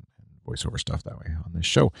music, and voiceover stuff that way on this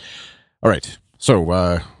show. All right, so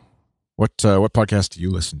what podcast do you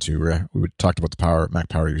listen to? We talked about the Mac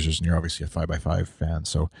Power Users, and you're obviously a 5x5 fan.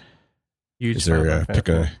 So is there pick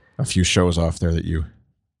a few shows off there that you?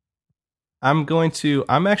 I'm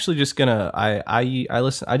actually just gonna.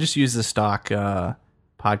 I just use the stock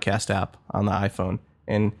podcast app on the iPhone,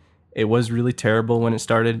 and it was really terrible when it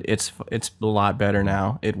started. It's a lot better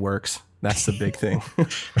now. It works. That's the big thing.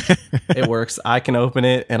 It works. I can open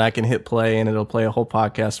it and I can hit play, and it'll play a whole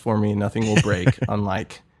podcast for me. Nothing will break.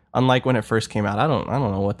 unlike when it first came out. I don't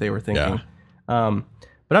know what they were thinking. Yeah.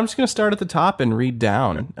 But I'm just going to start at the top and read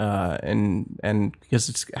down, and because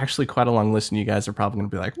it's actually quite a long list, and you guys are probably going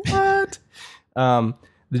to be like, what?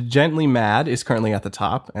 The Gently Mad is currently at the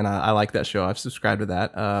top, and I like that show. I've subscribed to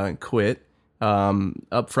that. Quit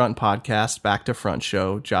Upfront Podcast, Back to Front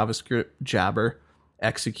Show, JavaScript Jabber,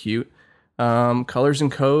 Execute, Colors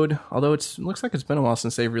and Code. Although it looks like it's been a while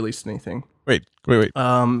since they've released anything. Wait. Go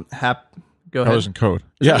ahead. Colors and Code.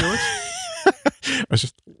 Is yeah. that yours? I was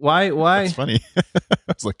just Why? It's funny. I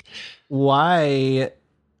was like, why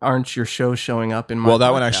aren't your shows showing up in my? well,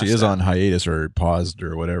 that one podcast actually is app? on hiatus or paused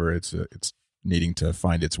or whatever. It's needing to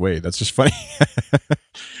find its way. That's just funny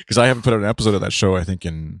because I haven't put out an episode of that show, I think,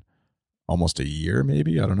 in almost a year,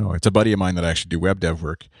 maybe. I don't know. It's a buddy of mine that I actually do website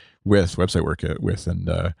work with,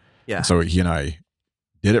 and Yeah. so he and I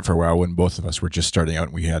did it for a while when both of us were just starting out,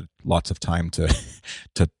 and we had lots of time to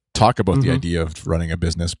talk about the idea of running a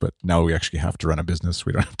business. But now we actually have to run a business.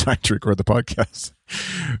 We don't have time to record the podcast.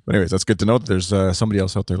 But anyways, that's good to know that there's somebody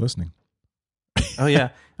else out there listening. Oh yeah.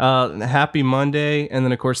 Happy Monday, and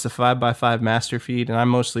then of course the 5x5 master feed. And I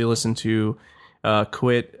mostly listen to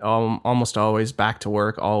Quit, almost always, Back to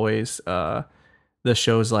Work, always. The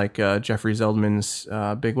shows like Jeffrey Zeldman's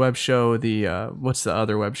Big Web Show. The what's the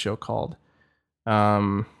other web show called?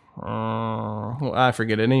 I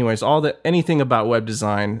forget it. Anyways, anything about web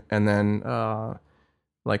design, and then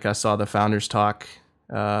like I saw the Founders Talk.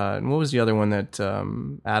 And what was the other one that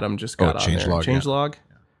Adam just got on there? Changelog. Yeah.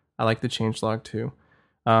 I like the Changelog too.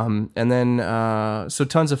 And then so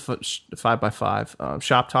tons of 5x5.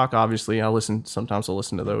 Shop Talk, obviously, sometimes I'll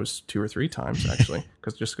listen to those 2 or 3 times actually,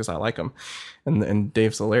 because I like them, and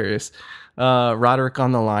Dave's hilarious. Roderick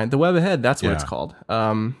on the Line, The Web Ahead, that's what it's called.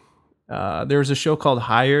 There was a show called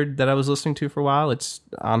Hired that I was listening to for a while. It's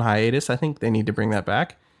on hiatus. I think they need to bring that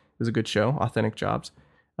back. It was a good show. Authentic Jobs.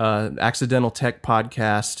 Accidental Tech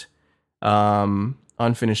Podcast.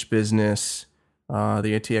 Unfinished Business.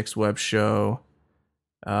 The ATX Web Show.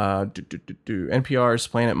 NPR's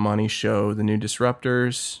Planet Money Show. The New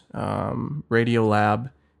Disruptors. Radio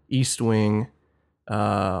Lab. East Wing.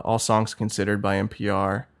 All Songs Considered by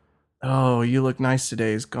NPR. Oh, You Look Nice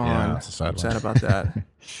Today is gone. Yeah, that's a sad I'm one. sad about that.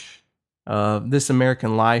 This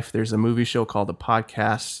American Life. There's a movie show called The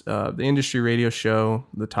Podcast. The Industry Radio Show.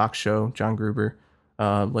 The Talk Show. John Gruber.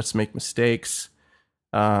 Let's Make Mistakes.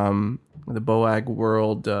 The Boag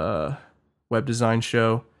World Web Design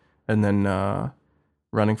Show. And then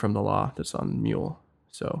Running from the Law. That's on Mule.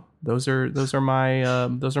 So those are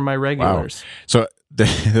my regulars. Wow. So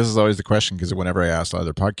this is always the question, because whenever I ask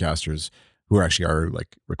other podcasters who actually are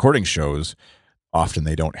like recording shows, often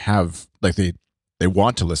they don't have, like, they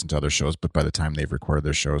want to listen to other shows, but by the time they've recorded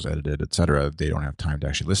their shows, edited, etc., they don't have time to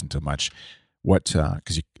actually listen to much.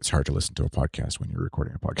 Because it's hard to listen to a podcast when you're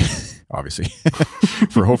recording a podcast, obviously,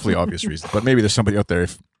 for hopefully obvious reasons. But maybe there's somebody out there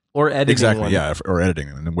or editing. Exactly, one. yeah, or editing,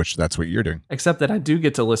 in which that's what you're doing. Except that I do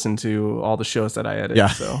get to listen to all the shows that I edit. Yeah.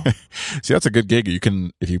 So see, that's a good gig. You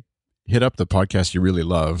can, if you hit up the podcast you really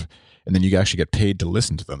love, and then you actually get paid to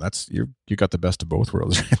listen to them. That's you got the best of both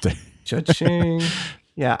worlds right there. Cha-ching.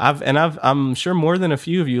 Yeah, I'm sure more than a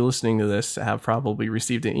few of you listening to this have probably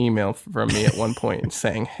received an email from me at one point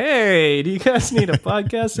saying, "Hey, do you guys need a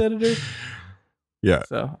podcast editor?" Yeah.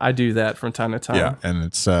 So I do that from time to time. Yeah, and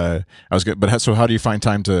it's I was good. But so how do you find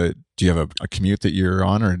time to? Do you have a commute that you're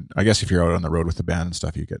on, or I guess if you're out on the road with the band and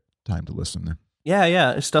stuff, you get time to listen.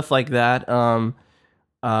 Yeah, stuff like that.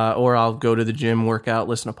 Or I'll go to the gym, work out,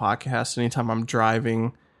 listen to podcasts anytime I'm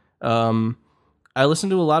driving. I listen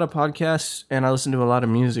to a lot of podcasts and I listen to a lot of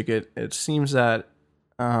music. It seems that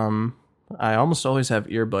I almost always have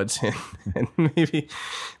earbuds in, and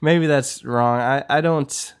maybe that's wrong. I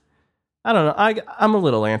don't know. I'm a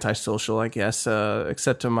little antisocial, I guess,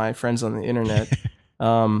 except to my friends on the internet.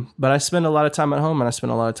 But I spend a lot of time at home, and I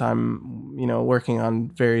spend a lot of time, working on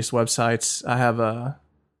various websites. I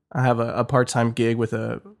have a part-time gig with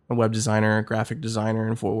a web designer, a graphic designer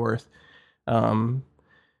in Fort Worth.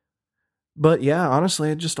 But yeah,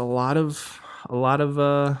 honestly, just a lot of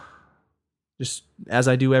just as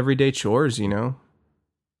I do everyday chores,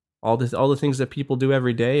 all the things that people do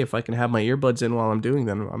every day. If I can have my earbuds in while I'm doing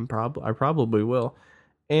them, I probably will.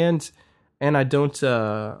 And I don't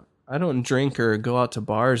drink or go out to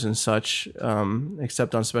bars and such,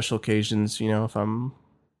 except on special occasions, if I'm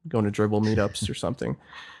going to dribble meetups or something.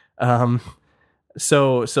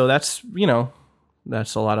 So that's,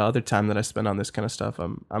 that's a lot of other time that I spend on this kind of stuff.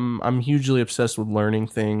 I'm hugely obsessed with learning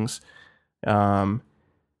things. So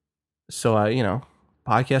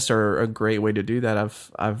podcasts are a great way to do that.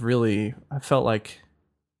 I felt like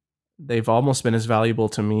they've almost been as valuable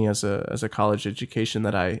to me as a college education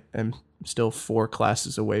that I am still 4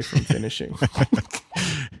 classes away from finishing.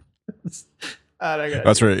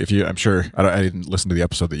 That's right. I'm sure I didn't listen to the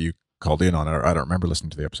episode that you called in on, or I don't remember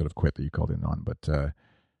listening to the episode of Quit that you called in on, but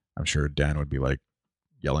I'm sure Dan would be like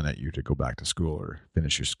yelling at you to go back to school or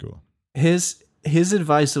finish your school. His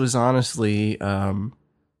advice was honestly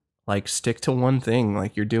like stick to one thing,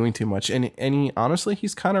 like you're doing too much. And honestly,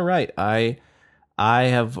 he's kind of right. I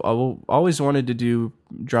have always wanted to do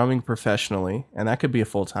drumming professionally, and that could be a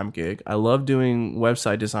full-time gig. I love doing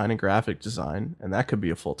website design and graphic design, and that could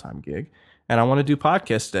be a full-time gig. And I want to do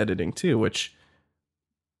podcast editing too, which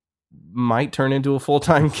might turn into a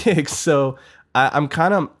full-time gig. So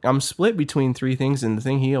I'm split between three things. And the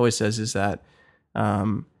thing he always says is that,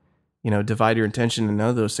 divide your attention, and none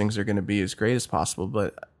of those things are going to be as great as possible.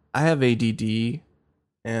 But I have ADD,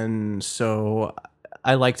 and so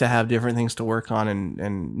I like to have different things to work on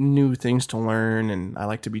and new things to learn, and I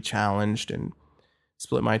like to be challenged and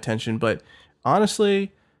split my attention. But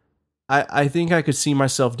honestly, I think I could see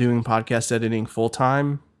myself doing podcast editing full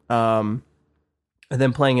time, and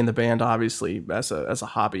then playing in the band, obviously as a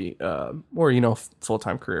hobby, or full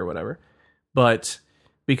time career or whatever. But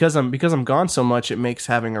because I'm gone so much, it makes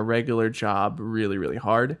having a regular job really, really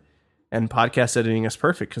hard. And podcast editing is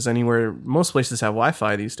perfect because most places have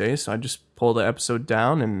Wi-Fi these days. So I just pull the episode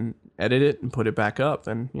down and edit it and put it back up.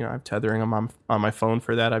 And I'm tethering them on my phone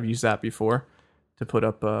for that. I've used that before to put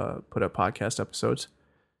up podcast episodes.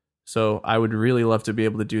 So I would really love to be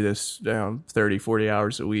able to do this 30, 40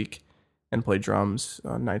 hours a week and play drums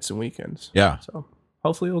on nights and weekends. Yeah. So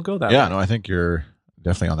hopefully it'll go that way. Yeah, no, I think you're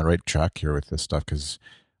definitely on the right track here with this stuff because,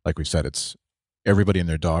 like we've said, it's everybody and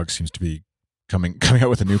their dog seems to be coming out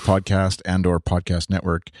with a new podcast and or podcast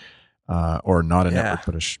network, or not a network,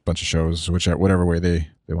 but a bunch of shows, whatever way they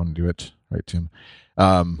want to do it, right, Tim?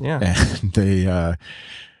 And they,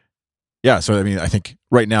 so I mean, I think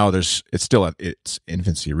right now it's still at its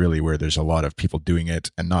infancy, really, where there's a lot of people doing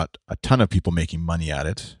it and not a ton of people making money at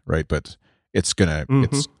it, right? But it's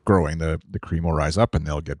it's growing. The cream will rise up, and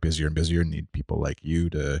they'll get busier and busier, and need people like you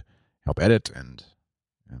to help edit, and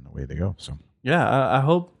away they go. So yeah, I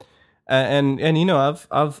hope. And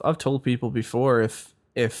I've told people before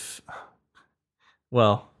if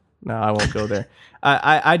well, no, I won't go there.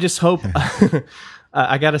 I just hope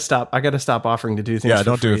I gotta stop offering to do things. Yeah,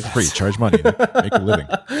 don't do it for free. Charge money, make a living.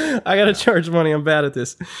 I gotta charge money. I'm bad at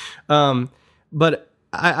this. But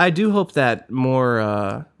I do hope that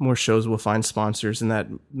more shows will find sponsors, and that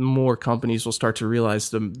more companies will start to realize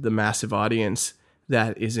the massive audience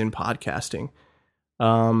that is in podcasting.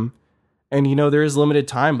 And there is limited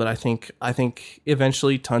time, but I think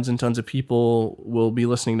eventually tons and tons of people will be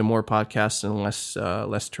listening to more podcasts and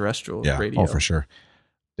less terrestrial radio. Oh, for sure,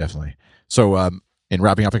 definitely. So, in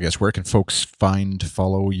wrapping up, I guess, where can folks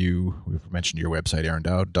follow you? We've mentioned your website,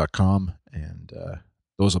 aarondowd.com, and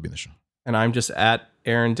those will be in the show. And I'm just at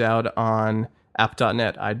Aaron Dowd on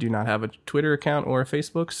app.net. I do not have a Twitter account or a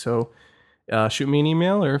Facebook, so shoot me an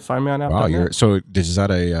email or find me on app.net. Wow, so is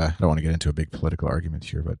that I don't want to get into a big political argument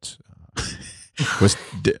here, but was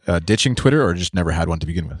ditching Twitter or just never had one to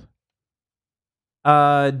begin with?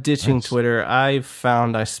 Ditching nice. Twitter. I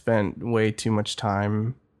found I spent way too much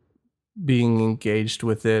time being engaged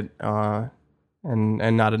with it,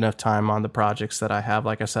 and not enough time on the projects that I have.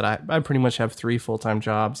 Like I said, I pretty much have 3 full-time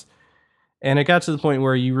jobs, and it got to the point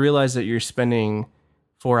where you realize that you're spending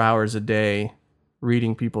 4 hours a day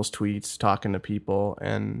reading people's tweets, talking to people,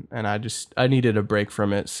 and I needed a break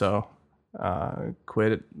from it, so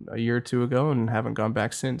quit a year or 2 ago and haven't gone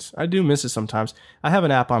back since. I do miss it sometimes. I have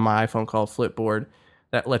an app on my iPhone called Flipboard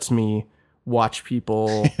that lets me watch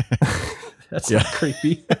people. That's not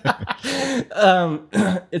creepy.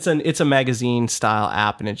 It's a magazine style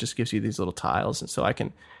app, and it just gives you these little tiles, and so I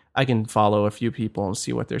can follow a few people and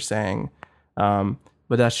see what they're saying. But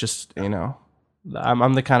that's just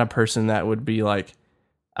I'm the kind of person that would be like,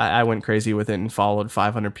 I went crazy with it and followed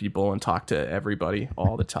 500 people and talked to everybody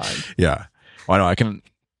all the time. Yeah. Well, I know I can.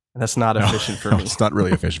 That's not efficient for me. It's not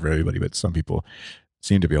really efficient for everybody, but some people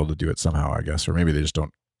seem to be able to do it somehow, I guess. Or maybe they just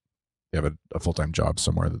don't. They have a full-time job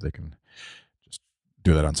somewhere that they can just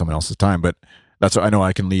do that on someone else's time. But that's what I know.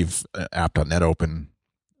 I can leave app.net open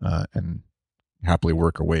and happily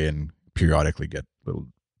work away and periodically get little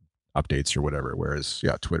updates or whatever. Whereas,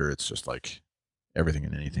 Twitter, it's just like everything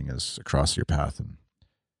and anything is across your path and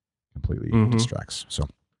completely distracts. So,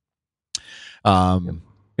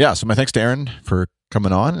 so my thanks to Aaron for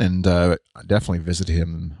coming on, and definitely visit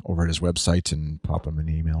him over at his website and pop him an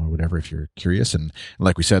email or whatever if you're curious. And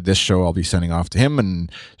like we said, this show I'll be sending off to him and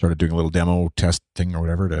sort of doing a little demo test thing or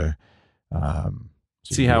whatever to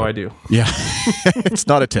see how I do. Yeah, it's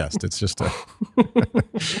not a test; it's just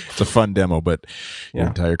it's a fun demo. But your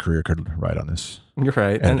entire career could ride on this. You're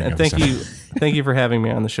right, and thank you for having me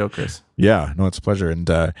on the show, Chris. Yeah, no, it's a pleasure. And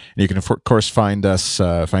you can of course find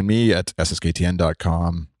me at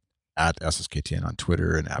sskTN.com, at SSKTN on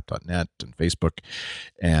Twitter and app.net and Facebook.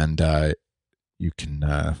 And you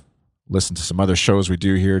can listen to some other shows we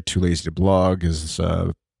do here. Too Lazy to Blog is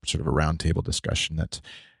sort of a roundtable discussion that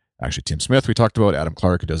actually Tim Smith we talked about, Adam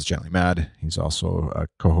Clark, who does Gently Mad. He's also a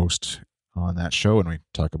co-host on that show, and we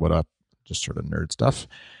talk about just sort of nerd stuff.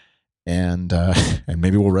 And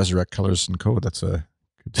maybe we'll resurrect Colors and Code. That's a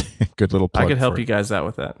good little plug. I could help you guys out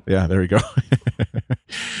with that. Yeah, there we go.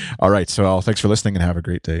 All right. So thanks for listening and have a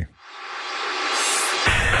great day.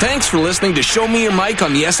 Thanks for listening to Show Me Your Mic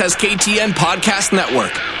on the SSKTN Podcast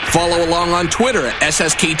Network. Follow along on Twitter at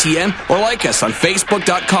SSKTN or like us on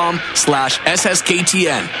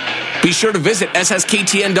Facebook.com/SSKTN. Be sure to visit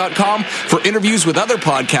SSKTN.com for interviews with other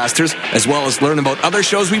podcasters, as well as learn about other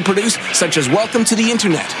shows we produce, such as Welcome to the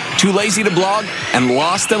Internet, Too Lazy to Blog, and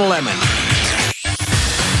Lost and Lemon.